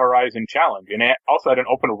around like the Horizon Challenge, and it also had an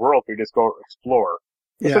open world where you just go explore.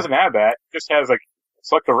 This doesn't have that. It just has like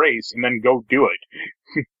select a race and then go do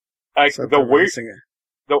it. Like so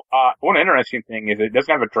one interesting thing is it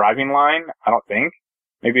doesn't have a driving line. I don't think.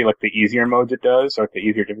 Maybe like the easier modes it does, or the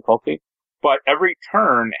easier difficulty. But every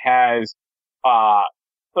turn has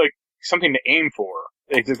like something to aim for.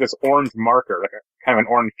 It's just this orange marker, like kind of an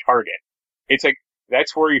orange target. It's like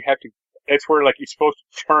that's where like you're supposed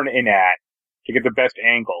to turn in at to get the best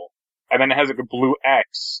angle. And then it has like a blue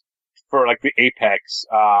X for like the apex,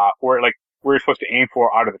 where you're supposed to aim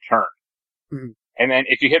for out of the turn. Mm-hmm. And then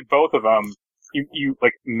if you hit both of them, you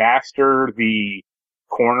like master the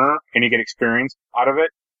corner and you get experience out of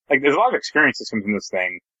it. Like there's a lot of experience systems in this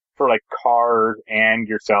thing for like cars and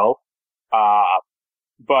yourself.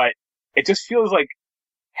 but it just feels like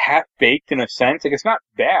half-baked in a sense. Like, it's not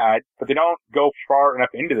bad, but they don't go far enough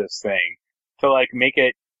into this thing to, like, make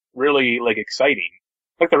it really, like, exciting.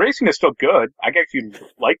 Like, the racing is still good. I actually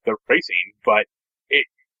like the racing, but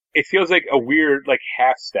it feels like a weird, like,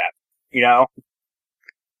 half step, you know?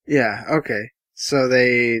 Yeah, okay. So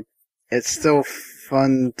it's still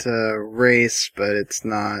fun to race, but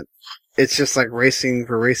it's just like racing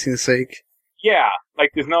for racing's sake. Yeah,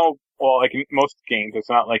 like, like in most games, it's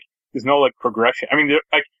not like, there's no, like, progression. I mean,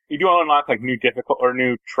 like, you do unlock, like, new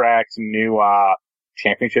tracks and new,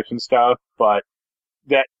 championships and stuff, but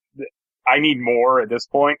I need more at this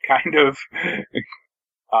point, kind of.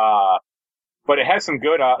 But it has some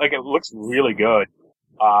good, like, it looks really good.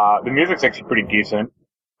 The music's actually pretty decent.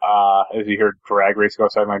 As you hear drag race go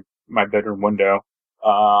outside my bedroom window.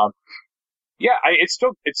 Yeah, it's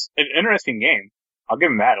an interesting game. I'll give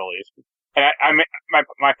them that at least. And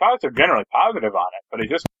my thoughts are generally positive on it, but it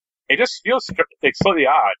just feels like slightly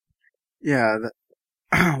odd. Yeah.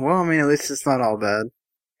 Well, I mean, at least it's not all bad.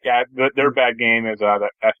 Yeah, their bad game is that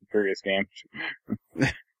Fast and Furious game.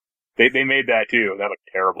 They made that too. That looked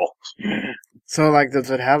terrible. So, like, does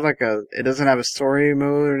it have it doesn't have a story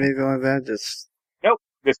mode or anything like that? Nope.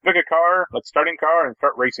 Just pick a car, like starting car, and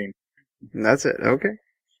start racing. And that's it. Okay.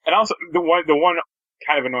 And also, the one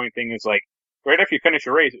kind of annoying thing is, like, right after you finish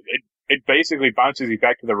a race, it basically bounces you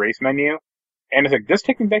back to the race menu. And it's like, just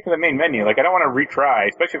take me back to the main menu. Like, I don't want to retry,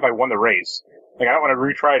 especially if I won the race. Like, I don't want to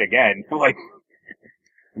retry it again. Like,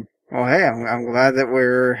 well, hey, I'm glad that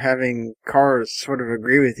we're having cars sort of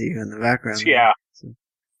agree with you in the background. Yeah. So.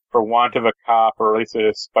 For want of a cop, or at least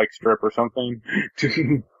a spike strip or something.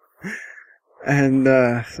 And,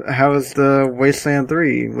 how is the Wasteland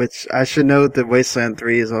 3? Which I should note that Wasteland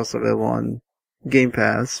 3 is also available on Game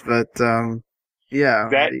Pass, but, yeah.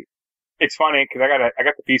 It's funny, cause I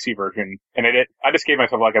got the PC version, and I just gave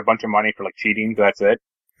myself like a bunch of money for like cheating, so that's it.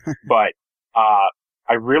 But,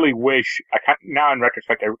 I really wish, now in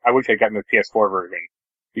retrospect, I wish I'd gotten the PS4 version,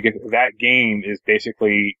 because that game is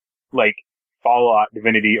basically like Fallout,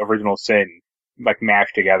 Divinity, Original Sin, like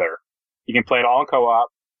mashed together. You can play it all in co-op.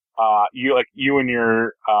 You and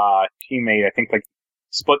your, teammate, I think, like,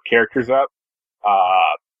 split characters up.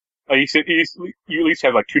 You at least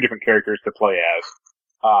have like two different characters to play as.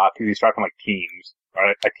 Cause you start from like teams,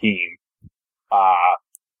 or a team.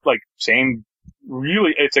 Like, same,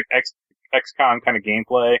 really, it's like XCOM kind of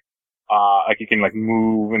gameplay. Like you can like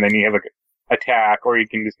move, and then you have like attack, or you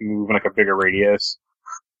can just move in like a bigger radius.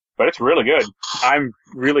 But it's really good. I'm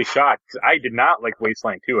really shocked, because I did not like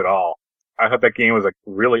Wasteland 2 at all. I thought that game was like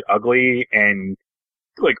really ugly and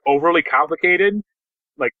like overly complicated.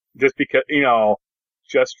 Like, just because,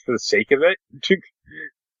 just for the sake of it.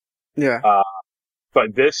 Yeah.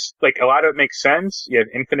 But this, like, a lot of it makes sense. You have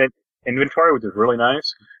infinite inventory, which is really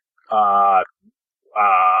nice. There's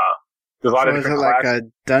a lot of different classes. Is it like a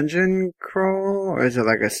dungeon crawl, or is it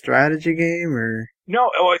like a strategy game, or? No,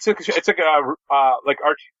 well, it's like it's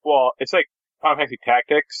like Final Fantasy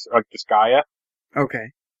Tactics, or like Disgaea.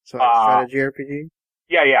 Okay. So like strategy RPG?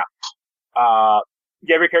 Yeah.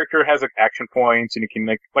 Every character has like action points, and you can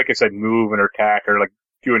like I said, move and attack, or like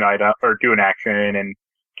do an item, or do an action, and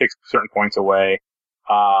take certain points away.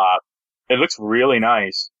 It looks really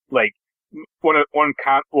nice. Like, one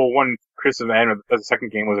criticism of the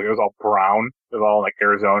second game was like, it was all brown. It was all like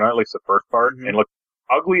Arizona, at least the first part, and it looked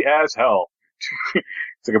ugly as hell.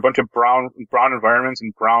 It's like a bunch of brown environments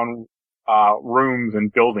and brown, rooms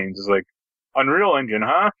and buildings. It's like, Unreal Engine,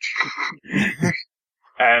 huh?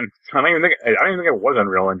 And I don't even think it was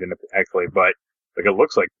Unreal Engine, actually, but like, it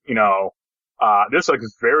looks like, this like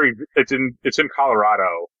is it's in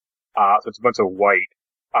Colorado, so it's a bunch of white,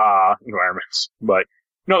 environments, but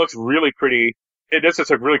no, it looks really pretty. It is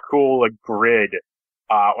just a really cool, like, grid,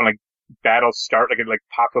 when like battles start, like it like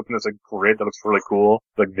pops up in this like grid that looks really cool,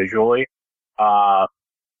 like visually.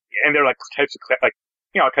 And they're like types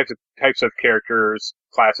of characters,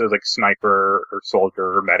 classes like sniper or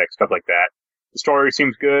soldier or medic, stuff like that. The story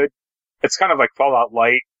seems good. It's kind of like Fallout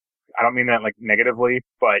Light. I don't mean that like negatively,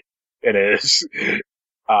 but it is.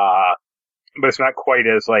 But it's not quite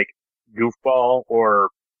as like goofball, or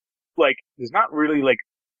like, there's not really like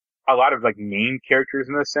a lot of like main characters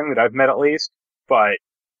in this thing that I've met, at least, but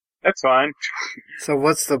that's fine. So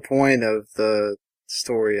what's the point of the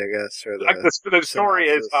story, I guess, or the story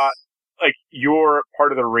is, like, you're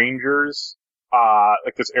part of the Rangers,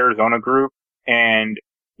 like this Arizona group, and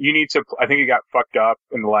you need to, I think you got fucked up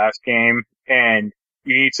in the last game, and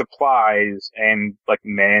you need supplies and like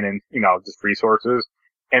men and, just resources.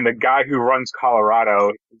 And the guy who runs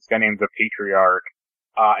Colorado, this guy named the Patriarch,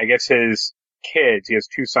 I guess his kids, he has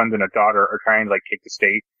 2 sons and a daughter, are trying to like take the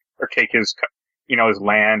state or take his, his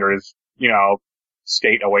land or his,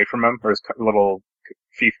 state away from him, or his little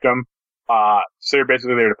fiefdom. So they're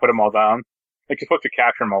basically there to put them all down. Like, you're supposed to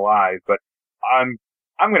capture them alive, but I'm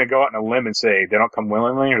going to go out on a limb and say they don't come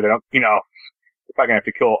willingly, or they don't, you're probably going to have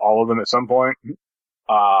to kill all of them at some point.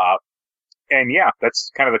 And yeah,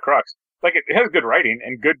 that's kind of the crux. Like, it has good writing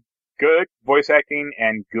and good voice acting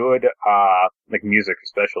and good, like, music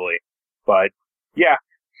especially. But yeah,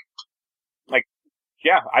 like,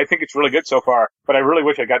 yeah, I think it's really good so far, but I really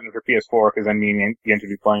wish I'd gotten it for PS4, because then me and Ian should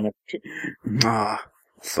be playing it.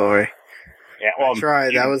 Sorry. Yeah, well, I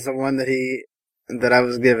tried. That was the one that I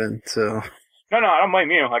was given, so. No, I don't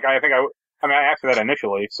blame you. Like, I asked for that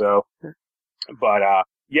initially, so. But,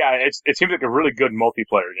 yeah, it seems like a really good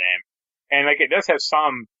multiplayer game. And, like, it does have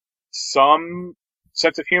some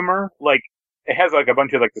sense of humor. Like, it has, like, a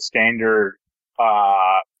bunch of, like, the standard,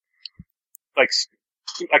 like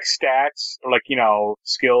stats, or, like,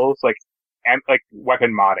 skills, like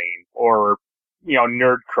weapon modding, or,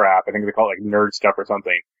 nerd crap. I think they call it, like, nerd stuff or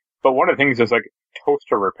something. But one of the things is, like,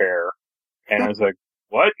 toaster repair. And I was like,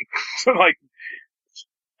 what? So, like,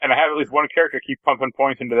 and I have at least one character keep pumping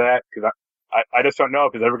points into that, because I just don't know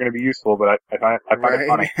if it's ever going to be useful, but I find it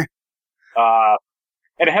funny.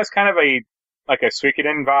 And it has kind of a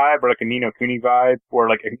Suikoden vibe, or like a Ni no Kuni vibe, where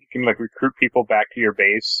like you can like recruit people back to your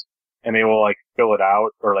base, and they will like fill it out,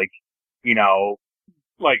 or like,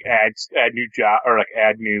 like add new job, or like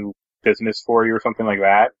add new business for you, or something like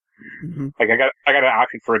that. Mm-hmm. Like I got an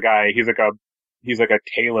option for a guy. He's like a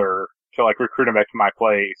tailor, to like recruit him back to my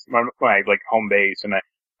place, my like home base, and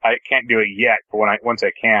I can't do it yet, but once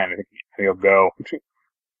I can, I think he'll go.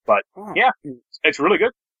 But yeah, it's really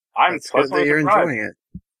good. I'm pleasantly you're surprised. Enjoying it.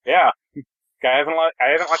 Yeah, I haven't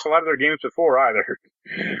watched a lot of their games before either.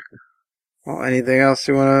 Well, anything else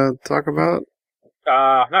you want to talk about?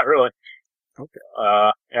 Not really. Okay.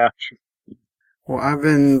 Yeah. Well, I've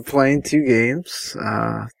been playing 2 games.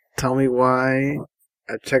 Tell me why.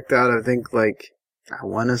 I checked out, I think, like, I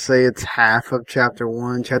want to say it's half of Chapter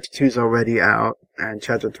 1. Chapter 2's already out, and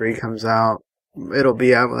Chapter 3 comes out. It'll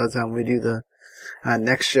be out by the time we do the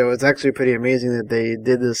next show. It's actually pretty amazing that they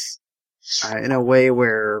did this in a way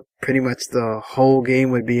where pretty much the whole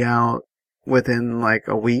game would be out within like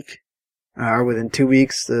a week, or within 2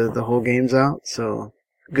 weeks. The whole game's out. So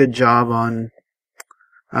good job on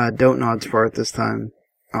Don't Nod's part this time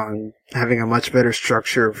on having a much better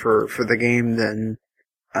structure for the game than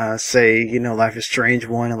say, Life is Strange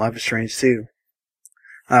 1 and Life is Strange 2.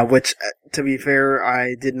 Which, to be fair,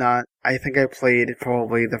 I did not. I think I played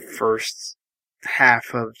probably the first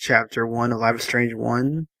half of Chapter 1 of Life is Strange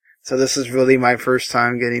 1. So this is really my first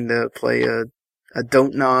time getting to play a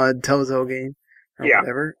Don't Nod Telltale game, or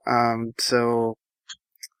whatever. So,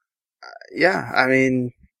 yeah, I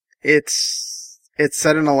mean, it's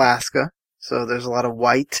set in Alaska, so there's a lot of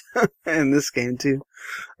white in this game too.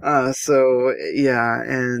 So, yeah,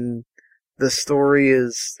 and the story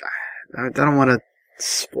is, I don't want to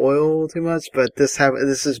spoil too much, but this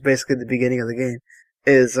is basically the beginning of the game,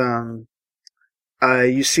 is,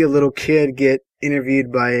 you see a little kid get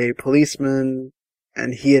interviewed by a policeman,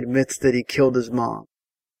 and he admits that he killed his mom.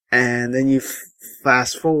 And then you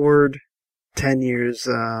fast forward 10 years,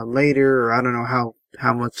 later, or I don't know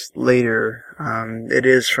how much later, it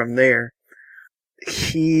is from there.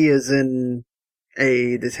 He is in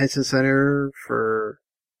a detention center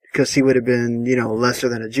because he would have been, lesser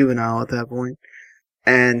than a juvenile at that point.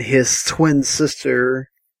 And his twin sister,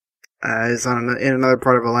 is in another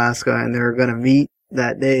part of Alaska, and they're gonna meet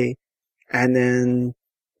that day. And then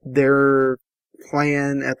their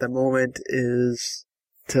plan at the moment is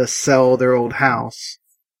to sell their old house.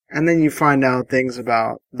 And then you find out things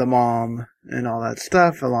about the mom and all that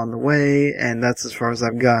stuff along the way, and that's as far as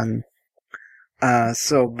I've gotten.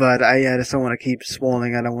 But I just don't want to keep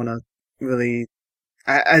spoiling. I don't want to really.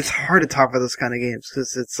 It's hard to talk about those kind of games,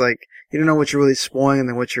 because it's like, you don't know what you're really spoiling and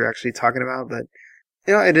then what you're actually talking about. But,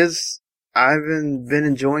 it is. I've been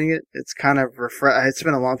enjoying it. It's kind of it's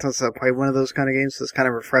been a long time since I played one of those kind of games, so it's kind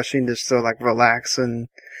of refreshing just to like relax and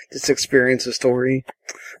just experience the story.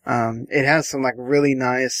 It has some like really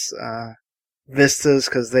nice, vistas,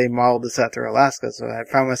 because they modeled this after Alaska, so I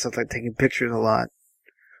found myself like taking pictures a lot,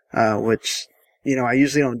 which, I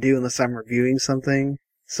usually don't do unless I'm reviewing something.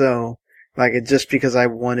 So, like, it just because I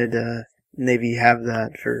wanted to maybe have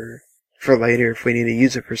that for later if we need to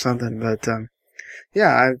use it for something. But,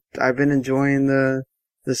 yeah, I've been enjoying the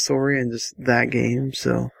story and just that game.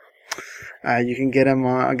 So, you can get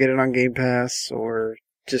it on Game Pass, or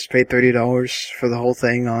just pay $30 for the whole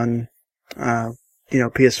thing on,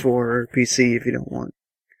 PS4 or PC if you don't want.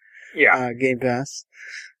 Game Pass.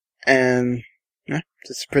 And yeah,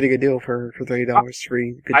 it's a pretty good deal for $30.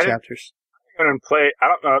 3 good chapters. I don't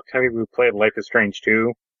know how many people played Life is Strange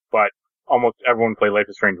 2, but almost everyone played Life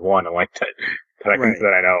is Strange 1 and liked it that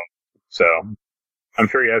I know. So I'm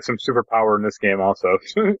sure he has some superpower in this game also.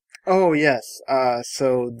 Oh yes.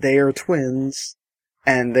 So they are twins,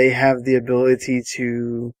 and they have the ability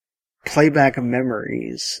to play back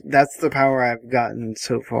memories. That's the power I've gotten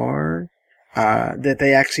so far. That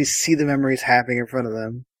they actually see the memories happening in front of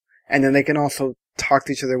them, and then they can also talk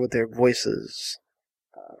to each other with their voices.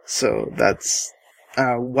 So that's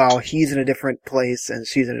while he's in a different place and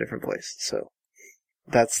she's in a different place. So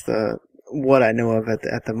that's what I know of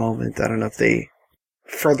at the moment. I don't know if they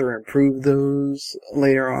further improve those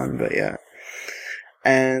later on, but yeah.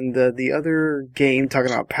 And the other game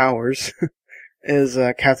talking about powers is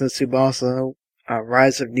Captain Tsubasa,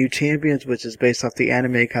 Rise of New Champions, which is based off the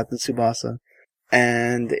anime Captain Tsubasa.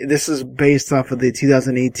 And this is based off of the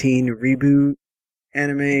 2018 reboot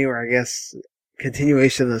anime, or I guess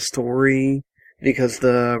continuation of the story, because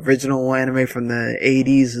the original anime from the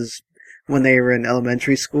 80s is when they were in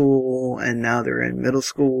elementary school, and now they're in middle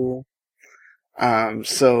school.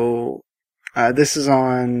 So this is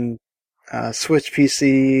on Switch,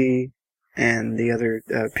 PC, and the other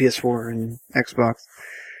PS4 and Xbox.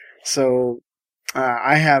 So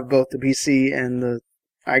I have both the PC and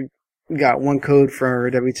I got one code for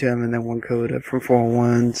VG2M and then one code from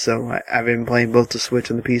 401. So I've been playing both the Switch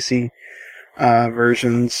and the PC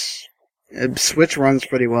versions. Switch runs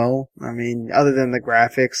pretty well. I mean, other than the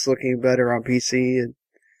graphics looking better on PC,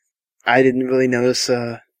 I didn't really notice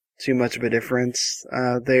too much of a difference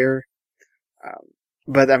there.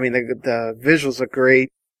 But I mean, the visuals look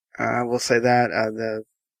great. I will say that.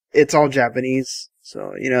 It's all Japanese,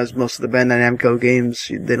 so as most of the Bandai Namco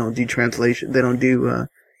games, they don't do translation. They don't do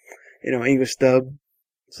English dub.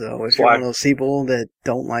 So if you're one of those people that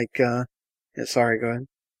don't like, sorry, go ahead.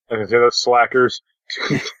 I was gonna say those slackers.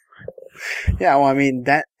 Yeah, well, I mean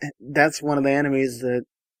that's one of the animes that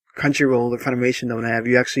Crunchyroll or Funimation don't have.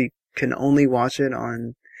 You actually can only watch it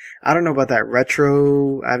on. I don't know about that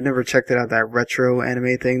retro. I've never checked it out. That retro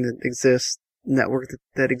anime thing that exists, network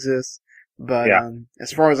that exists. But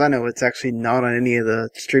as far as I know, it's actually not on any of the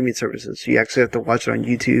streaming services. You actually have to watch it on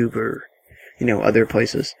YouTube or other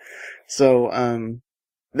places. So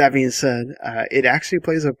that being said, it actually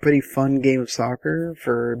plays a pretty fun game of soccer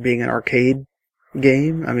for being an arcade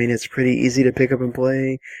game. I mean, it's pretty easy to pick up and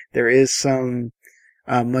play. There is some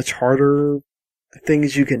much harder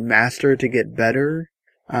things you can master to get better.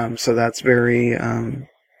 So that's very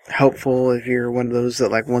helpful if you're one of those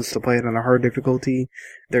that wants to play it on a hard difficulty.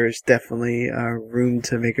 There's definitely room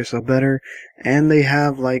to make yourself better. And they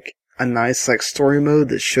have a nice story mode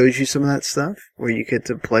that shows you some of that stuff, where you get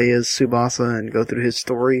to play as Tsubasa and go through his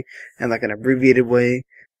story in an abbreviated way.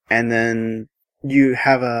 And then you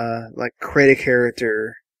have a create a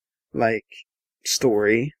character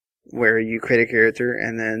story where you create a character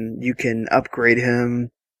and then you can upgrade him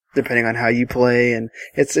depending on how you play. And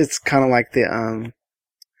it's kind of like the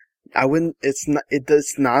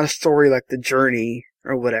it's not a story like The Journey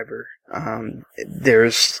or whatever.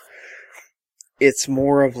 It's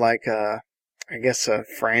more of I guess a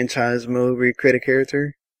franchise mode where you create a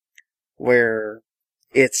character where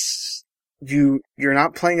you're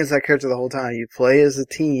not playing as that character the whole time. You play as a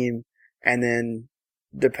team, and then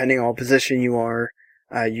depending on what position you are,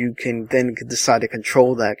 you can then decide to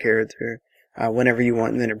control that character whenever you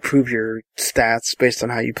want, and then improve your stats based on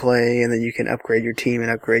how you play, and then you can upgrade your team and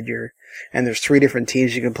and there's 3 different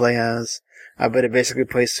teams you can play as, but it basically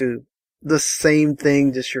plays through the same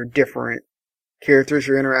thing, just your different characters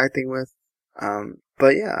you're interacting with.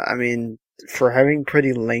 But yeah, I mean, for having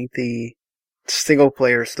pretty lengthy single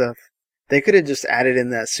player stuff, they could have just added in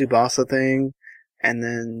that Tsubasa thing and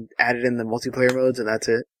then added in the multiplayer modes and that's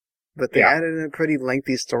it. But they added in a pretty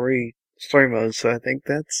lengthy story mode, so I think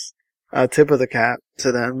that's a tip of the cap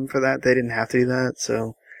to them for that. They didn't have to do that,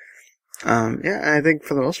 so I think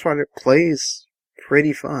for the most part it plays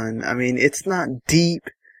pretty fun. I mean, it's not deep.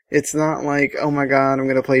 It's not like, oh my god, I'm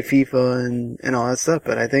gonna play FIFA and all that stuff,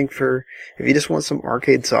 but I think if you just want some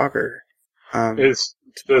arcade soccer, there's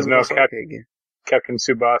no Captain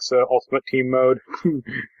Tsubasa Ultimate Team mode?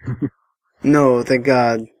 No, thank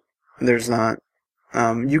god, there's not.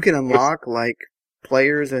 You can unlock,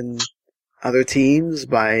 players and other teams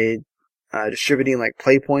by, distributing,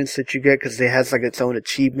 play points that you get, because it has, its own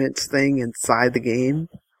achievements thing inside the game,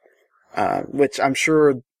 which I'm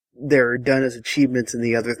sure they're done as achievements in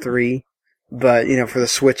the other 3, but, for the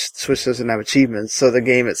Switch doesn't have achievements, so the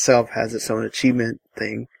game itself has its own achievement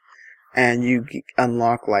thing. and you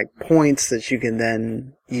unlock like points that you can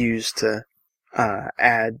then use to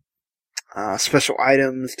add special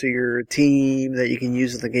items to your team that you can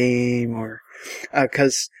use in the game, or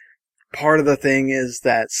because part of the thing is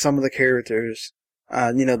that some of the characters,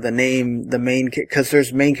 because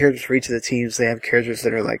there's main characters for each of the teams. They have characters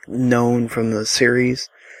that are like known from the series,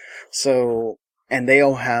 so and they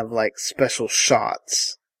all have like special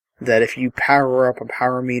shots that if you power up a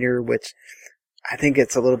power meter, which I think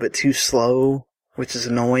it's a little bit too slow, which is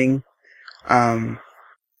annoying.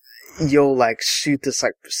 You'll like shoot this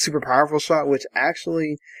like super powerful shot, which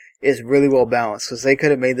actually is really well balanced, because they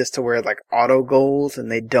could have made this to where like auto goals,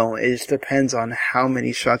 and they don't. It just depends on how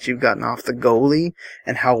many shots you've gotten off the goalie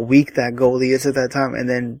and how weak that goalie is at that time, and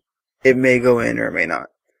then it may go in or it may not.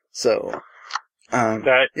 So,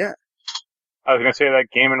 yeah. I was gonna say that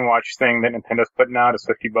Game & Watch thing that Nintendo's putting out is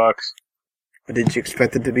 $50. But did you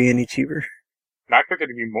expect it to be any cheaper? I expected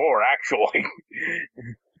it to be more, actually.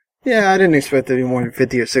 Yeah, I didn't expect it to be more than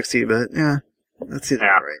 50 or 60, but yeah, that seems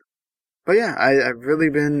about right. But yeah, I've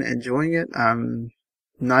really been enjoying it. I'm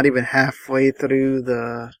not even halfway through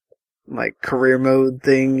the like career mode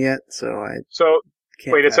thing yet, so I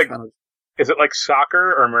can't. Wait, is it like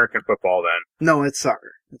soccer or American football then? No, it's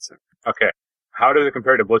soccer. It's soccer. Okay. How does it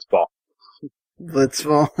compare to blitzball?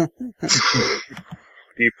 Blitzball?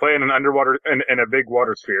 Do you play in an underwater, in a big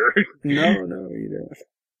water sphere? No, you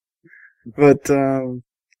don't.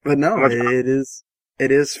 But no, it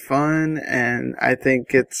is fun, and I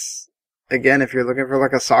think it's, again, if you're looking for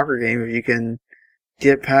like a soccer game, if you can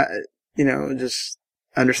get just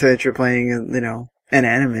understand that you're playing, an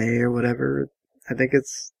anime or whatever, I think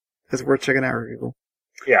it's worth checking out for people.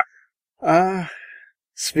 Yeah.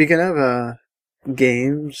 Speaking of,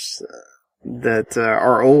 games that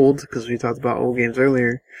are old, because we talked about old games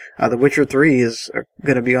earlier, The Witcher 3 is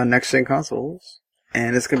going to be on next-gen consoles,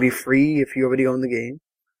 and it's going to be free if you already own the game.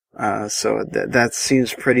 So that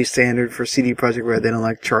seems pretty standard for CD Projekt Red. They don't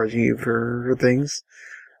like charging you for things.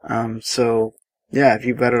 So yeah, if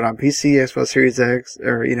you bought it on PC, Xbox Series X,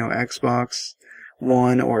 or, Xbox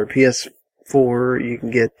One or PS4, you can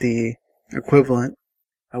get the equivalent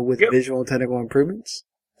with visual and technical improvements.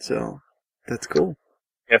 So that's cool.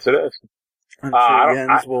 Yes, it is. I'm sure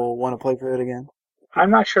Jens will want to play for it again.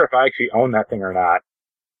 I'm not sure if I actually own that thing or not.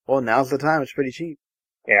 Well, now's the time. It's pretty cheap.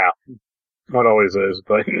 Yeah. Not always is,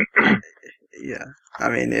 but yeah. I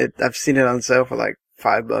mean, I've seen it on sale for like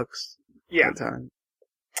 $5. Yeah. At the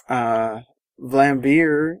time.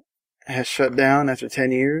 Vlambeer has shut down after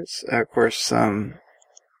 10 years. Of course, you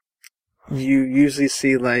usually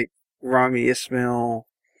see like Rami Ismail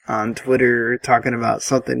on Twitter talking about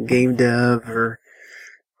something game dev or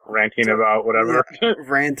ranting about whatever. Yeah,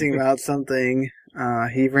 ranting about something.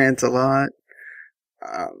 He rants a lot.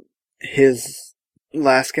 His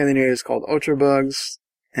last game is called Ultra Bugs,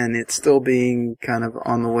 and it's still being kind of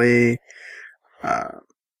on the way.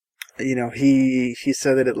 He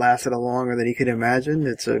said that it lasted longer than he could imagine.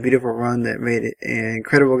 It's a beautiful run that made it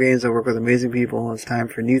incredible games that work with amazing people. It's time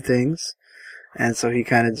for new things. And so he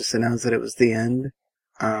kind of just announced that it was the end.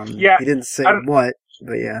 Yeah. He didn't say what,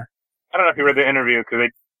 but yeah. I don't know if you read the interview, because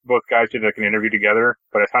both guys did like an interview together,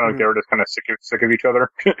 but it sounded like they were just kind of sick of each other.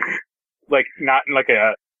 Like, not in like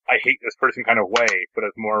a, I hate this person kind of way, but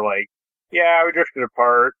it's more like, yeah, we drifted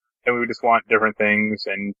apart, and we just want different things,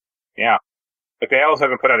 and yeah. Like, they also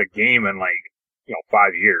haven't put out a game in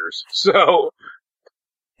 5 years, so.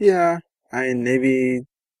 Yeah, I mean, maybe,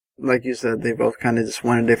 like you said, they both kind of just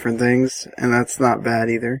wanted different things, and that's not bad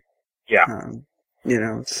either. Yeah.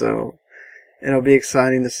 So it'll be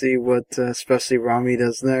exciting to see what, especially Rami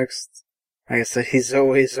does next. Like I said, he's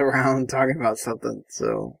always around talking about something,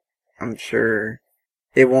 so I'm sure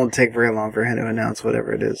it won't take very long for him to announce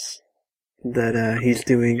whatever it is that, he's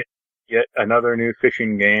doing. Yet another new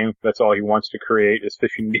fishing game. That's all he wants to create is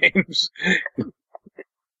fishing games.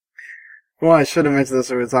 Well, I should have mentioned this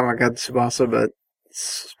when we were talking about Tsubasa, but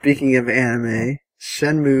speaking of anime,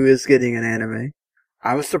 Shenmue is getting an anime.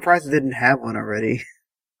 I was surprised it didn't have one already.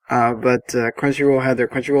 But Crunchyroll had their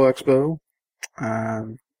Crunchyroll Expo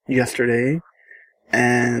yesterday,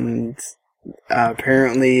 and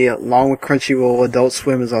apparently, along with Crunchyroll, Adult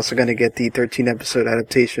Swim is also going to get the 13-episode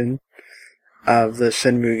adaptation of the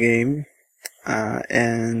Shenmue game.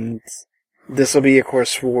 And this will be, of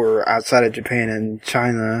course, for outside of Japan and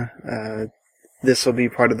China. This will be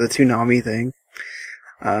part of the Toonami thing.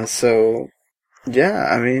 So, yeah,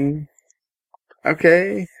 I mean,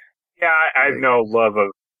 okay. Yeah, I have no love of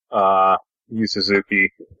Yu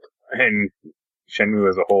Suzuki and Shenmue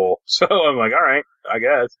as a whole. So I'm like, all right, I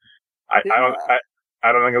guess. I don't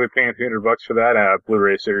think I'll be paying $300 for that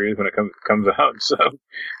Blu-ray series when it comes out. So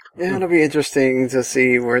Yeah, it'll be interesting to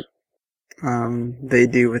see what they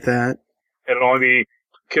do with that. It'll only be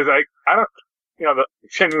because I don't, the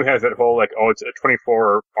Shenmue has that whole like, oh, it's a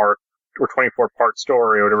 24 arc or 24 part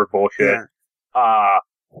story or whatever bullshit. Yeah.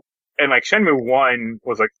 And like Shenmue 1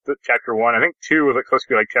 was like chapter 1. I think 2 was like supposed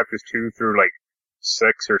to be like chapters 2 through like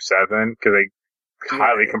 6 or 7 because they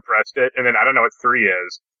highly compressed it. And then I don't know what 3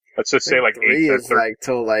 is. Let's just say like 8 3 to is like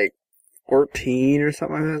till like 14 or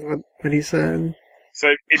something like that. What he said. So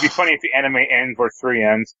it'd be funny if the anime ends where 3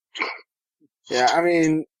 ends. Yeah, I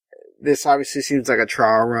mean, this obviously seems like a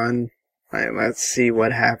trial run. Let's see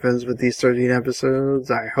what happens with these 13 episodes.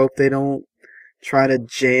 I hope they don't try to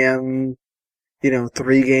jam,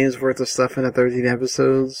 3 games worth of stuff into 13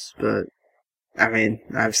 episodes. But, I mean,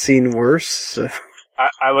 I've seen worse. So.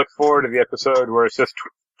 I look forward to the episode where it's just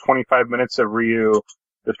 25 minutes of Ryu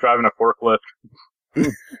just driving a forklift.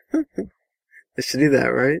 They should do that,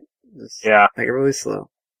 right? Just yeah. Make it really slow.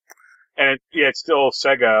 And it's still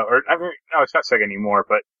Sega, or, I mean, no, it's not Sega anymore,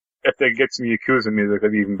 but if they get some Yakuza music,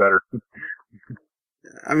 that'd be even better.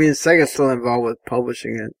 I mean, Sega's still involved with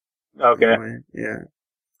publishing it. Okay. Anyway, yeah.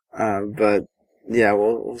 But, yeah,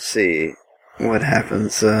 we'll see what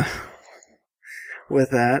happens,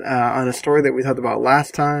 with that. On a story that we talked about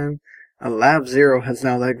last time, Lab Zero has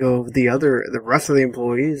now let go of the rest of the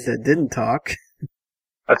employees that didn't talk.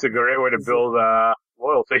 That's a great way to build,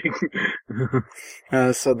 loyalty.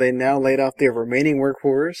 So they now laid off their remaining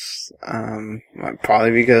workforce,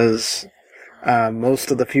 probably because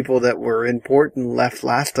most of the people that were important left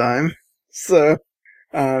last time. So,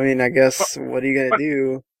 I mean, I guess, what are you gonna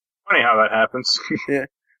do? Funny how that happens. Yeah.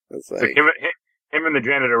 It's like him and the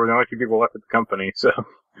janitor were the only 2 people left at the company, so.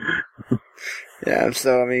 Yeah,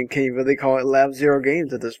 so, I mean, can you really call it Lab Zero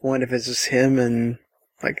Games at this point if it's just him and,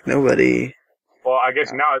 like, nobody? Well, I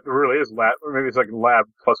guess now it really is Lab, or maybe it's like Lab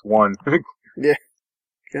 +1. Yeah.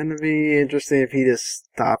 Gonna be interesting if he just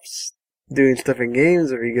stops doing stuff in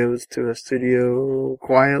games, or he goes to a studio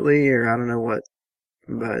quietly, or I don't know what.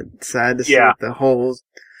 But sad to see that the whole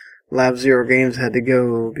Lab Zero Games had to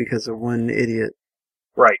go because of one idiot.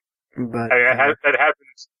 Right. But that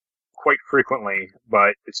happens quite frequently,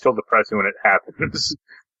 but it's still depressing when it happens.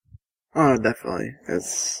 Oh, definitely.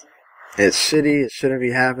 It's shitty. It shouldn't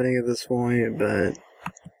be happening at this point, but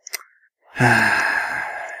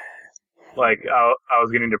like I was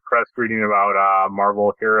getting depressed reading about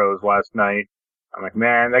Marvel Heroes last night. I'm like,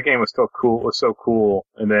 man, that game was still cool. It was so cool,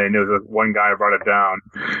 and then there was one guy who brought it down.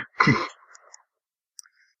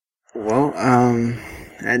 Well,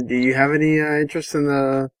 and do you have any interest in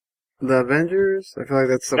the Avengers? I feel like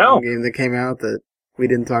that's the one game that came out that we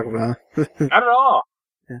didn't talk about. Not at all.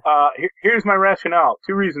 Yeah. Here's my rationale.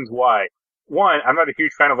 2 reasons why. One, I'm not a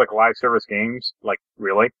huge fan of like live service games. Like,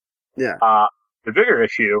 really? Yeah. The bigger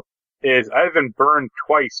issue is I've been burned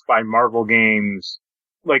twice by Marvel games,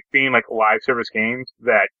 like being like live service games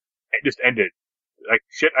that it just ended. Like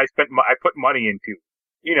shit, I put money into.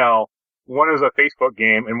 One is a Facebook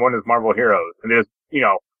game and one is Marvel Heroes, and there's,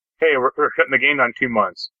 hey, we're shutting the game down 2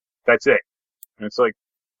 months. That's it. And it's like,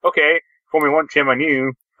 okay, fool me once, shame on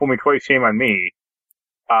you. Fool me twice, shame on me.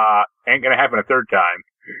 Ain't gonna happen a third time.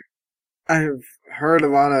 I've heard a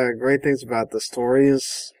lot of great things about the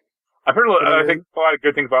stories. I've heard I think a lot of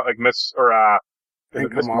good things about like Miss Marvel.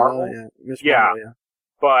 Yeah. Miss Marvel, yeah.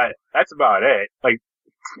 But that's about it. Like,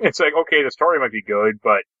 it's like, okay, the story might be good,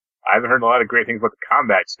 but I haven't heard a lot of great things about the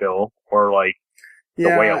combat still, or like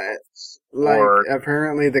the whales.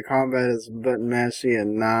 Apparently the combat is button mashy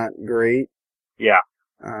and not great. Yeah.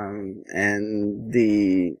 And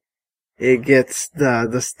it gets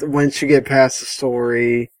once you get past the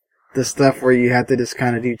story, the stuff where you have to just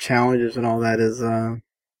kind of do challenges and all that is,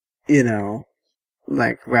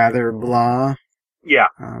 like rather blah. Yeah.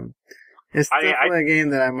 It's definitely a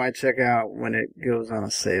game that I might check out when it goes on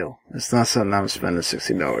a sale. It's not something I'm spending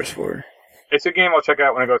 $60 for. It's a game I'll check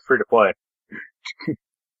out when it goes free to play.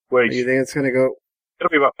 Which, you think it's gonna go? It'll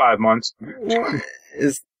be about 5 months.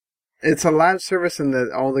 It's a live service in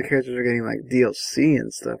that all the characters are getting like DLC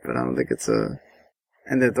and stuff, but I don't think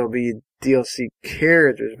and that there'll be DLC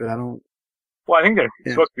characters, but I don't. Well, I think they're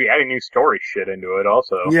supposed to be adding new story shit into it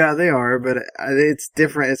also. Yeah, they are, but it's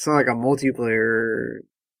different. It's not like a multiplayer.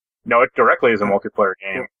 No, it directly is a multiplayer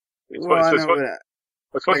game. It's supposed to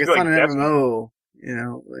be like an Destiny. MMO,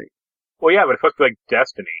 Well, yeah, but it's supposed to be like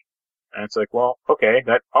Destiny. And it's like, well, okay,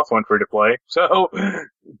 that also went free to play. So.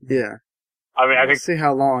 Yeah. I mean, I think. See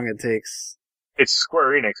how long it takes. It's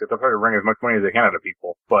Square Enix. They'll probably wring as much money as they can out of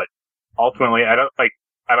people. But ultimately, I don't think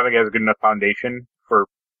it has a good enough foundation for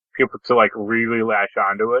people to like really latch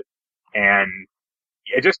onto it. And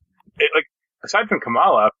it like, aside from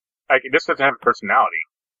Kamala, like, it just doesn't have a personality.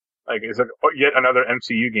 Like, it's like yet another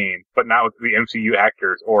MCU game, but not with the MCU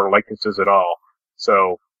actors or likenesses at all.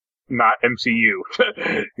 So, not MCU.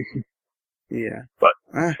 Yeah. But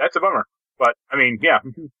that's a bummer. But, I mean, yeah.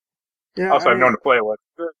 Yeah. Also, I've known to play with.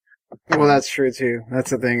 Well, that's true, too.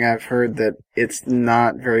 That's the thing. I've heard that it's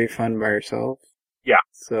not very fun by yourself. Yeah.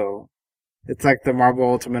 So, it's like the Marvel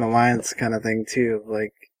Ultimate Alliance kind of thing, too.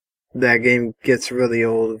 Like, that game gets really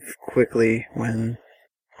old quickly when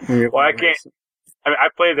you're Well, I can't. I mean, I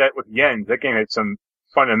played that with Jens. That game had some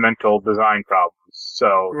fundamental design problems.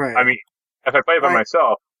 So, right. I mean, if I played it by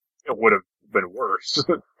myself, it would have been worse.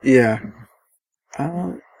 Yeah.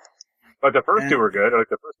 But the first two were good. Like,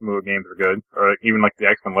 the first movie games were good. Or even, like, the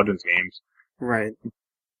X-Men Legends games. Right.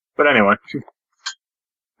 But anyway.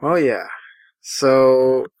 Well, yeah.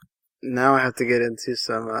 So, now I have to get into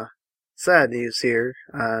some, sad news here.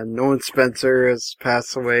 Norman Spencer has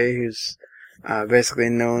passed away, who's basically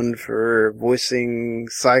known for voicing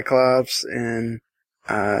Cyclops in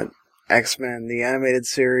X-Men, the animated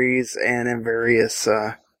series, and in various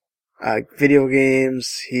video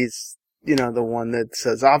games. He's, the one that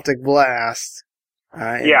says Optic Blast.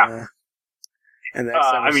 Yeah. And the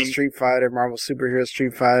X-Men Street Fighter, Marvel Superhero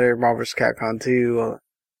Street Fighter, Marvel vs. Capcom 2.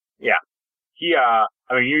 Yeah. He,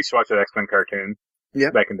 you used to watch that X-Men cartoon.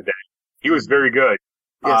 Yep. Back in the day. He was very good.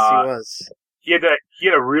 Yes, he was. He had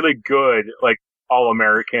a really good, like,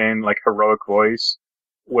 all-American, like, heroic voice,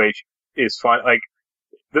 which is fun. Like,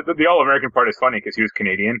 the all-American part is funny because he was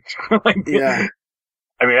Canadian. Like, yeah.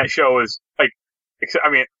 I mean, that show was, like,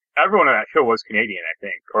 everyone on that show was Canadian, I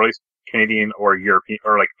think. Or at least Canadian or European,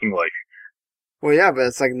 or, like, English. Well, yeah, but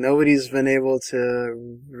it's like nobody's been able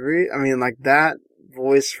to like, that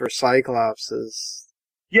voice for Cyclops is...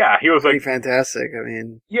 Yeah, he was, pretty like... fantastic, I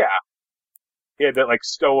mean... Yeah. He had that, like,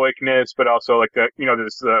 stoicness, but also, like,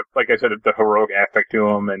 there's like I said, the heroic aspect to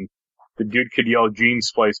him, and the dude could yell Gene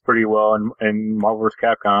Splice pretty well in Marvel vs.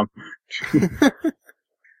 Capcom.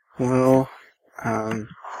 Well,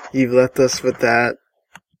 you've left us with that,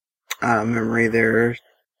 memory there,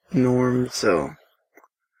 Norm, so...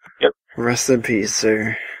 Yep. Rest in peace,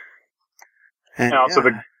 sir. And also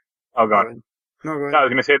Oh, go on. No, go ahead. No, I was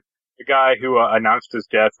gonna say, the guy who announced his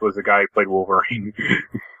death was the guy who played Wolverine.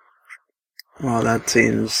 Well, that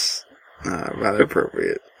seems rather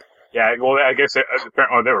appropriate. Yeah, well, I guess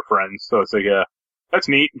apparently they were friends, so it's like, that's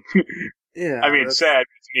neat. Yeah. I mean, it's sad,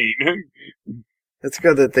 but it's neat. It's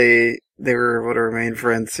good that they were able to remain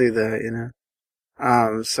friends through that,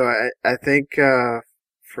 So I think,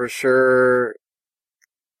 for sure,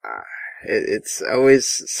 it's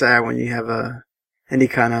always sad when you have any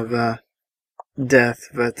kind of, death,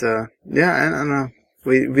 but, yeah, I don't know.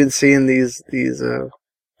 We've been seeing these,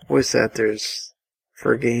 voice actors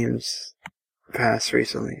for games past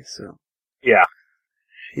recently, so. Yeah.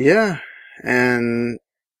 Yeah, and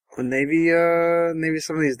maybe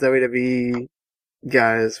some of these WWE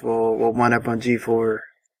guys will wind up on G4,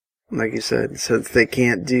 like you said, since they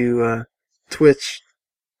can't do, Twitch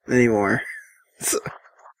anymore. So,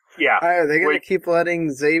 yeah. are they gonna keep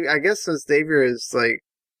letting Xavier, I guess since Xavier is like,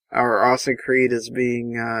 our Austin Creed is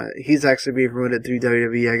being, he's actually being promoted through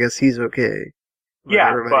WWE, I guess he's okay.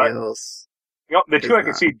 Yeah, everybody else. The two I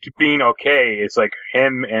can see being okay is like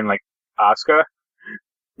him and like Asuka.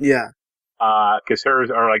 Yeah. Cause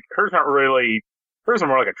hers are more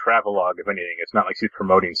like a travelogue, if anything. It's not like she's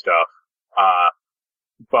promoting stuff.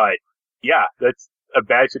 But yeah, that's a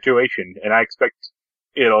bad situation, and I expect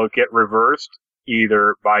it'll get reversed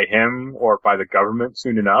either by him or by the government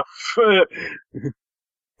soon enough.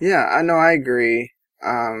 Yeah, I know, I agree.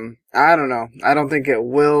 I don't know. I don't think it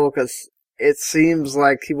will, because it seems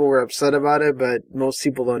like people were upset about it, but most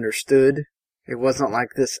people understood. It wasn't like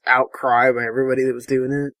this outcry by everybody that was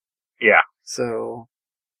doing it. Yeah. So,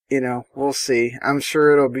 we'll see. I'm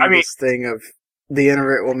sure it'll be this thing of the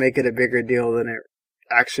internet will make it a bigger deal than it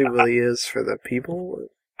actually really is for the people.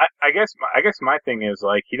 I guess my thing is,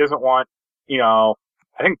 like, he doesn't want, I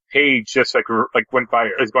think Paige just is going by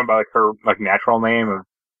like her like natural name of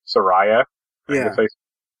Soraya. Yeah.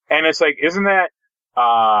 And it's like, isn't that,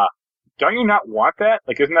 don't you not want that?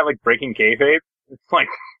 Like, isn't that like breaking kayfabe? It's like,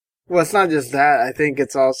 well, it's not just that. I think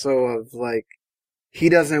it's also of like, he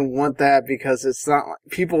doesn't want that because it's not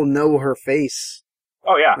like people know her face.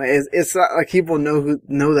 Oh yeah. Like, it's not like people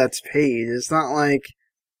know that's Paige. It's not like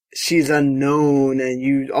she's unknown and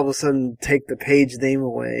you all of a sudden take the Paige name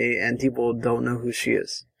away and people don't know who she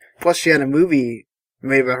is. Plus, she had a movie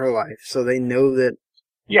made about her life, so they know that.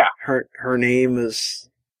 Yeah. Her name is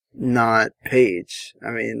not Paige.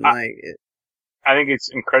 I mean, I think it's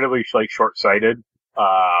incredibly like short-sighted.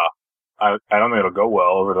 I don't think it'll go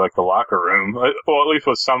well over like the locker room. Well, at least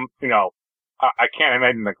with some, I can't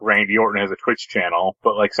imagine like Randy Orton has a Twitch channel,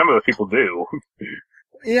 but like some of those people do.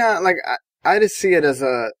 Yeah, like I just see it as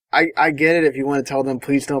I get it if you want to tell them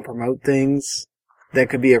please don't promote things. That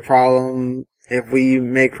could be a problem if we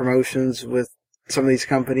make promotions with some of these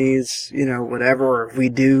companies, you know, whatever, or if we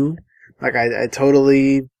do. Like, I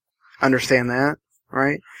totally understand that,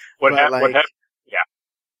 right? Yeah.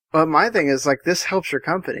 But my thing is, like, this helps your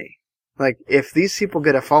company. Like, if these people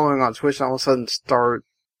get a following on Twitch and all of a sudden start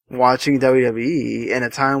watching WWE in a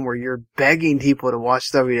time where you're begging people to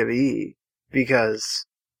watch WWE because,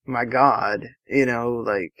 my God, you know,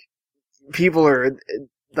 like, people are,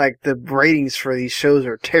 like, the ratings for these shows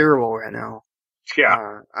are terrible right now.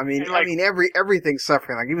 Yeah. I mean, everything's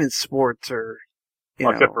suffering. Like, even sports are, you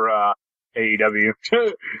know. Except for, AEW.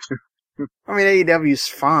 I mean, AEW's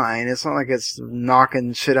fine. It's not like it's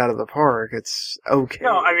knocking shit out of the park. It's okay.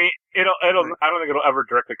 No, I mean, I don't think it'll ever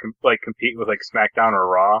directly, compete with, like, SmackDown or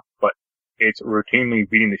Raw, but it's routinely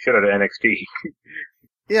beating the shit out of NXT.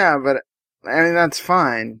 Yeah, but, I mean, that's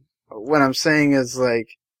fine. What I'm saying is, like,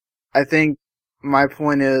 I think my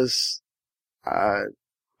point is,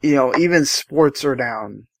 you know, even sports are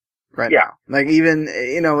down right now. Like, even,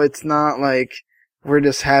 you know, it's not like we're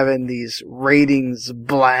just having these ratings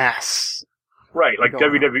blasts. Right, like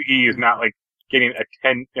WWE is not like getting a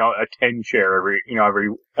 10 share every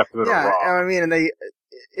episode of Raw. Yeah, I mean, and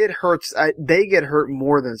it hurts. They get hurt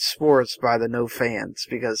more than sports by the no fans,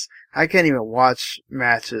 because I can't even watch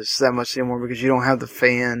matches that much anymore because you don't have the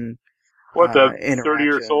fan. What,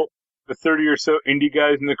 the 30 or so indie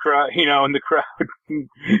guys in the crowd,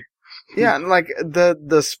 Yeah, and like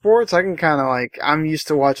the sports, I can kind of like, I'm used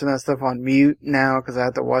to watching that stuff on mute now because I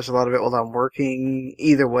have to watch a lot of it while I'm working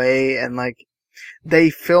either way, and like they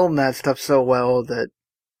film that stuff so well that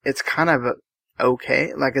it's kind of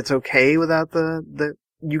okay. Like, it's okay without the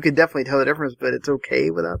you could definitely tell the difference, but it's okay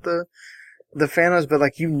without the fans. But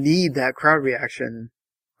like, you need that crowd reaction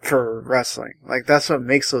for wrestling. Like, that's what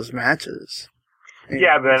makes those matches.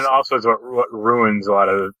 Yeah, but then also is what ruins a lot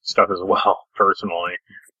of stuff as well, personally.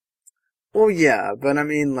 Well, yeah, but I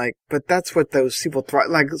mean, like, but that's what those people thrive.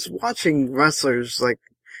 Like, watching wrestlers, like,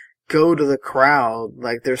 go to the crowd,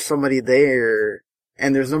 like, there's somebody there,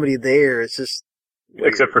 and there's nobody there. It's just weird.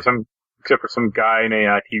 Except for some guy in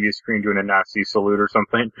a TV screen doing a Nazi salute or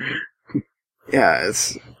something. Yeah,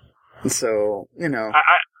 it's so, you know.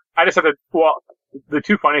 I just have to. Well, the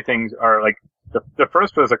two funny things are like the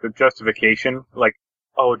first was like the justification, like,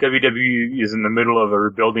 oh, WWE is in the middle of a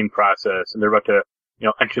rebuilding process, and they're about to,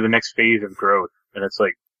 enter the next phase of growth. And it's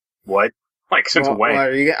like, what? Like, since when? Well,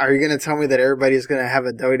 are you going to tell me that everybody's going to have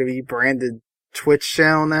a WWE branded Twitch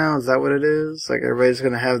channel now? Is that what it is? Like, everybody's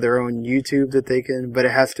going to have their own YouTube that they can, but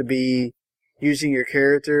it has to be using your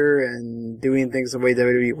character and doing things the way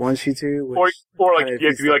WWE wants you to? Or like, you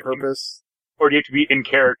have to be like, purpose. Or do you have to be in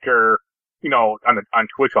character, on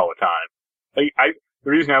Twitch all the time? Like, the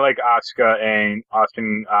reason I like Asuka and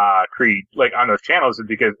Austin Creed, like, on those channels is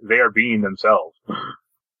because they are being themselves.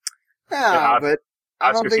 Yeah, but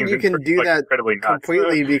I don't think you can do that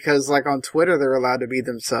completely because, like, on Twitter they're allowed to be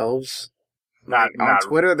themselves. On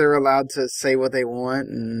Twitter they're allowed to say what they want,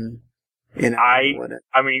 and I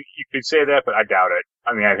mean, you could say that, but I doubt it.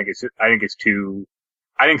 I mean, I think it's too.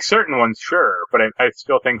 I think certain ones, sure, but I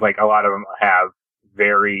still think like a lot of them have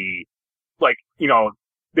very, like, they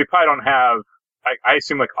probably don't have. I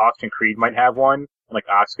assume like Austin Creed might have one, like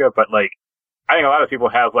Asuka, but like I think a lot of people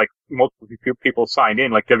have like multiple people signed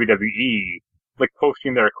in, like WWE, like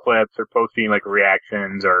posting their clips or posting like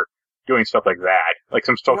reactions or doing stuff like that, like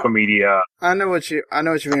some social media. I know what you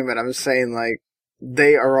mean, but I'm saying like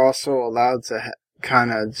they are also allowed to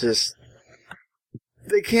kind of just.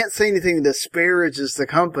 They can't say anything that disparages the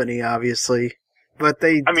company, obviously, but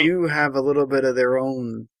they do have a little bit of their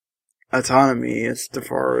own autonomy as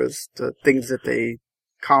far as the things that they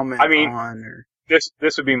comment on. Or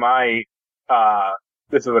this would be my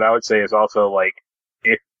this is what I would say is also like,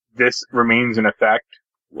 if this remains in effect,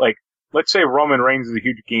 like, let's say Roman Reigns is a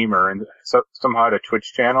huge gamer and somehow had a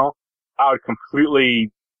Twitch channel, I would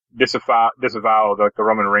completely disavow like the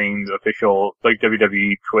Roman Reigns official like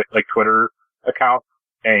WWE Twitter account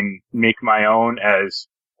and make my own as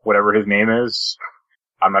whatever his name is.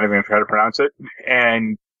 I'm not even going to try to pronounce it.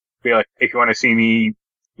 And be like, if you want to see me,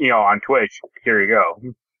 on Twitch, here you go.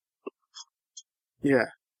 Yeah.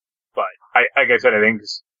 But, like I said, I think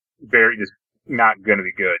it's just not going to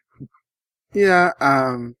be good. Yeah,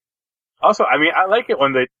 Also, I mean, I like it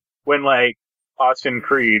when like, Austin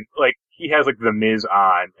Creed, like, he has, like, The Miz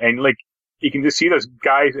on, and, like, you can just see those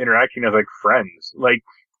guys interacting as, like, friends. Like,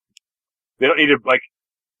 they don't need to, like,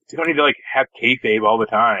 have kayfabe all the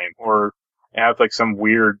time, or have, like, some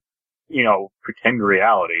weird, pretend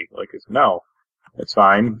reality. Like, no, it's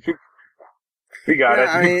fine. We got it.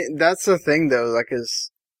 I mean, that's the thing though, like,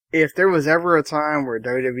 if there was ever a time where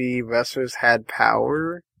WWE wrestlers had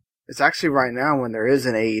power, it's actually right now when there is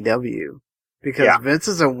an AEW. Because Vince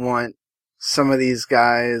doesn't want some of these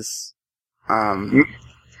guys,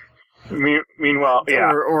 meanwhile,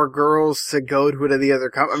 or girls to go to the other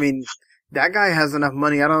company. I mean, that guy has enough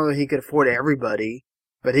money. I don't know if he could afford everybody,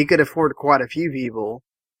 but he could afford quite a few people.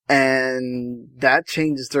 And that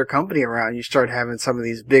changes their company around. You start having some of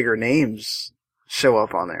these bigger names show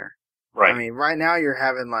up on there. Right. I mean, right now you're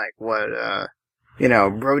having like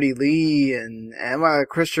Brody Lee and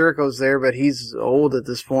Chris Jericho's there, but he's old at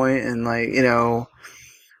this point. And like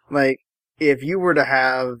if you were to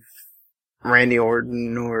have Randy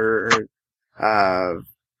Orton or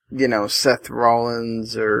Seth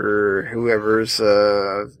Rollins or whoever's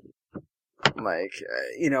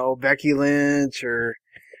Becky Lynch or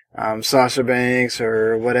Sasha Banks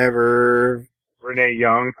or whatever. Renee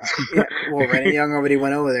Young. Renee Young already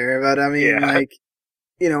went over there, but I mean,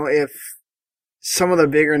 if some of the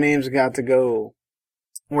bigger names got to go,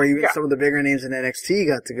 or even some of the bigger names in NXT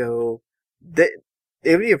got to go, it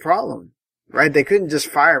would be a problem, right? They couldn't just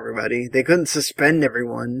fire everybody. They couldn't suspend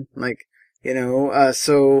everyone,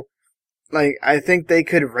 so, I think they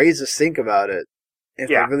could raise a stink about it if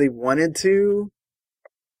they really wanted to,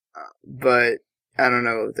 but I don't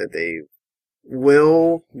know that they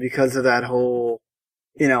will, because of that whole,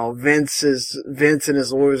 Vince and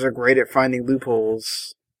his lawyers are great at finding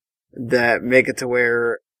loopholes that make it to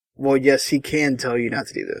where, well, yes, he can tell you not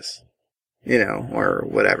to do this, or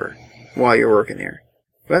whatever, while you're working here.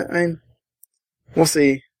 But, I mean, we'll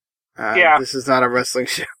see. This is not a wrestling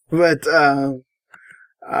show, but,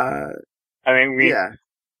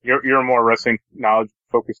 you're more wrestling knowledge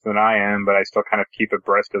focused than I am, but I still kind of keep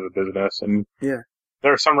abreast of the business, and there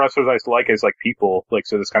are some wrestlers I like as people,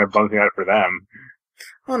 so this kind of bums me out for them.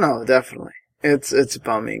 Oh no, definitely. It's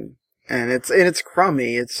bumming. And it's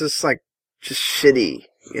crummy. It's just shitty.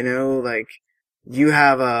 You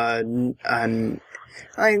have how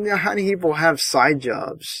many people have side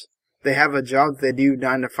jobs? They have a job they do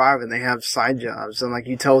 9 to 5 and they have side jobs. And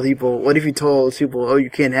you tell people, what if you told those people, oh, you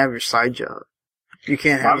can't have your side job? You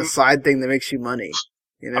can't have a side thing that makes you money.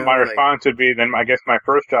 And my response would be, then I guess my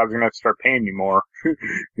first job is going to have to start paying me more.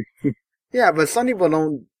 Yeah, but some people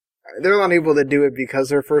don't. There are a lot of people that do it because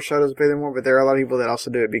their first job doesn't pay them more, but there are a lot of people that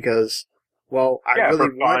also do it because, I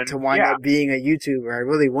really want to wind up being a YouTuber. I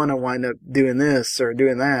really want to wind up doing this or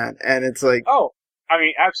doing that. And it's like... Oh, I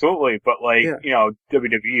mean, absolutely. But,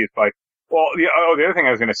 WWE is the other thing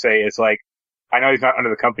I was going to say is, I know he's not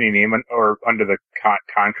under the company name or under the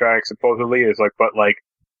contract, supposedly,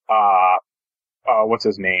 what's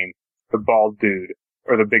his name? The bald dude.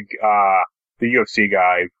 Or the big, the UFC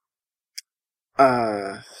guy.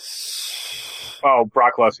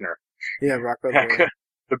 Brock Lesnar. Yeah, Brock Lesnar.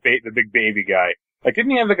 the big baby guy. Didn't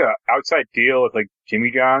he have a outside deal with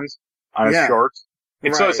Jimmy John's on his shorts?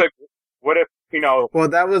 And so it's what if, Well,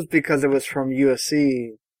 that was because it was from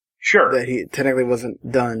UFC. Sure. That he technically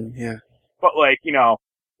wasn't done, yeah. But what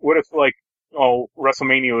if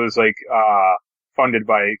WrestleMania was funded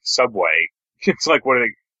by Subway? It's what are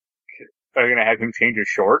they going to have him change his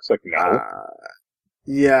shorts? No.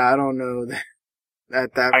 Yeah, I don't know.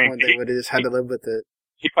 At that point, they would have just had to live with it.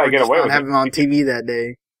 He'd probably get away with it. Have him on TV that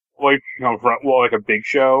day. A big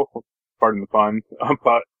show, pardon the pun,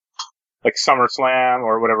 but SummerSlam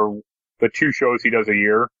or whatever, the 2 shows he does a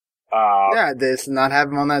year. Just not have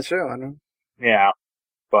him on that show, I don't know. Yeah,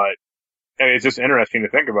 but it's just interesting to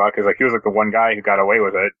think about because he was the one guy who got away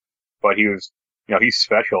with it, but he was, he's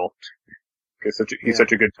special because he's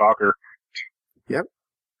such a good talker. Yep.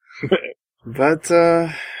 But,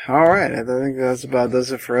 alright, I think that's about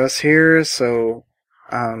does it for us here, so,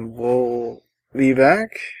 we'll be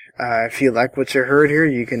back. If you like what you heard here,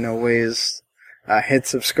 you can always, hit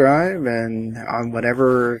subscribe, and on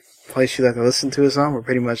whatever place you like to listen to us on, we're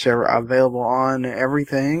pretty much available on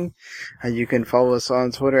everything. You can follow us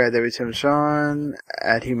on Twitter at WTMSean,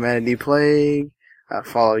 at Humanity Plague,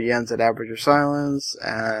 follow Jens at Aperture Silence,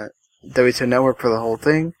 at WTM Network for the whole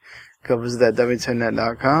thing. Go visit at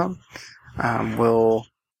WTMNet.com. We'll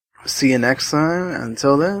see you next time.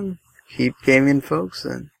 Until then, keep gaming, folks,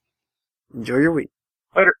 and enjoy your week.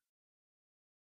 Later.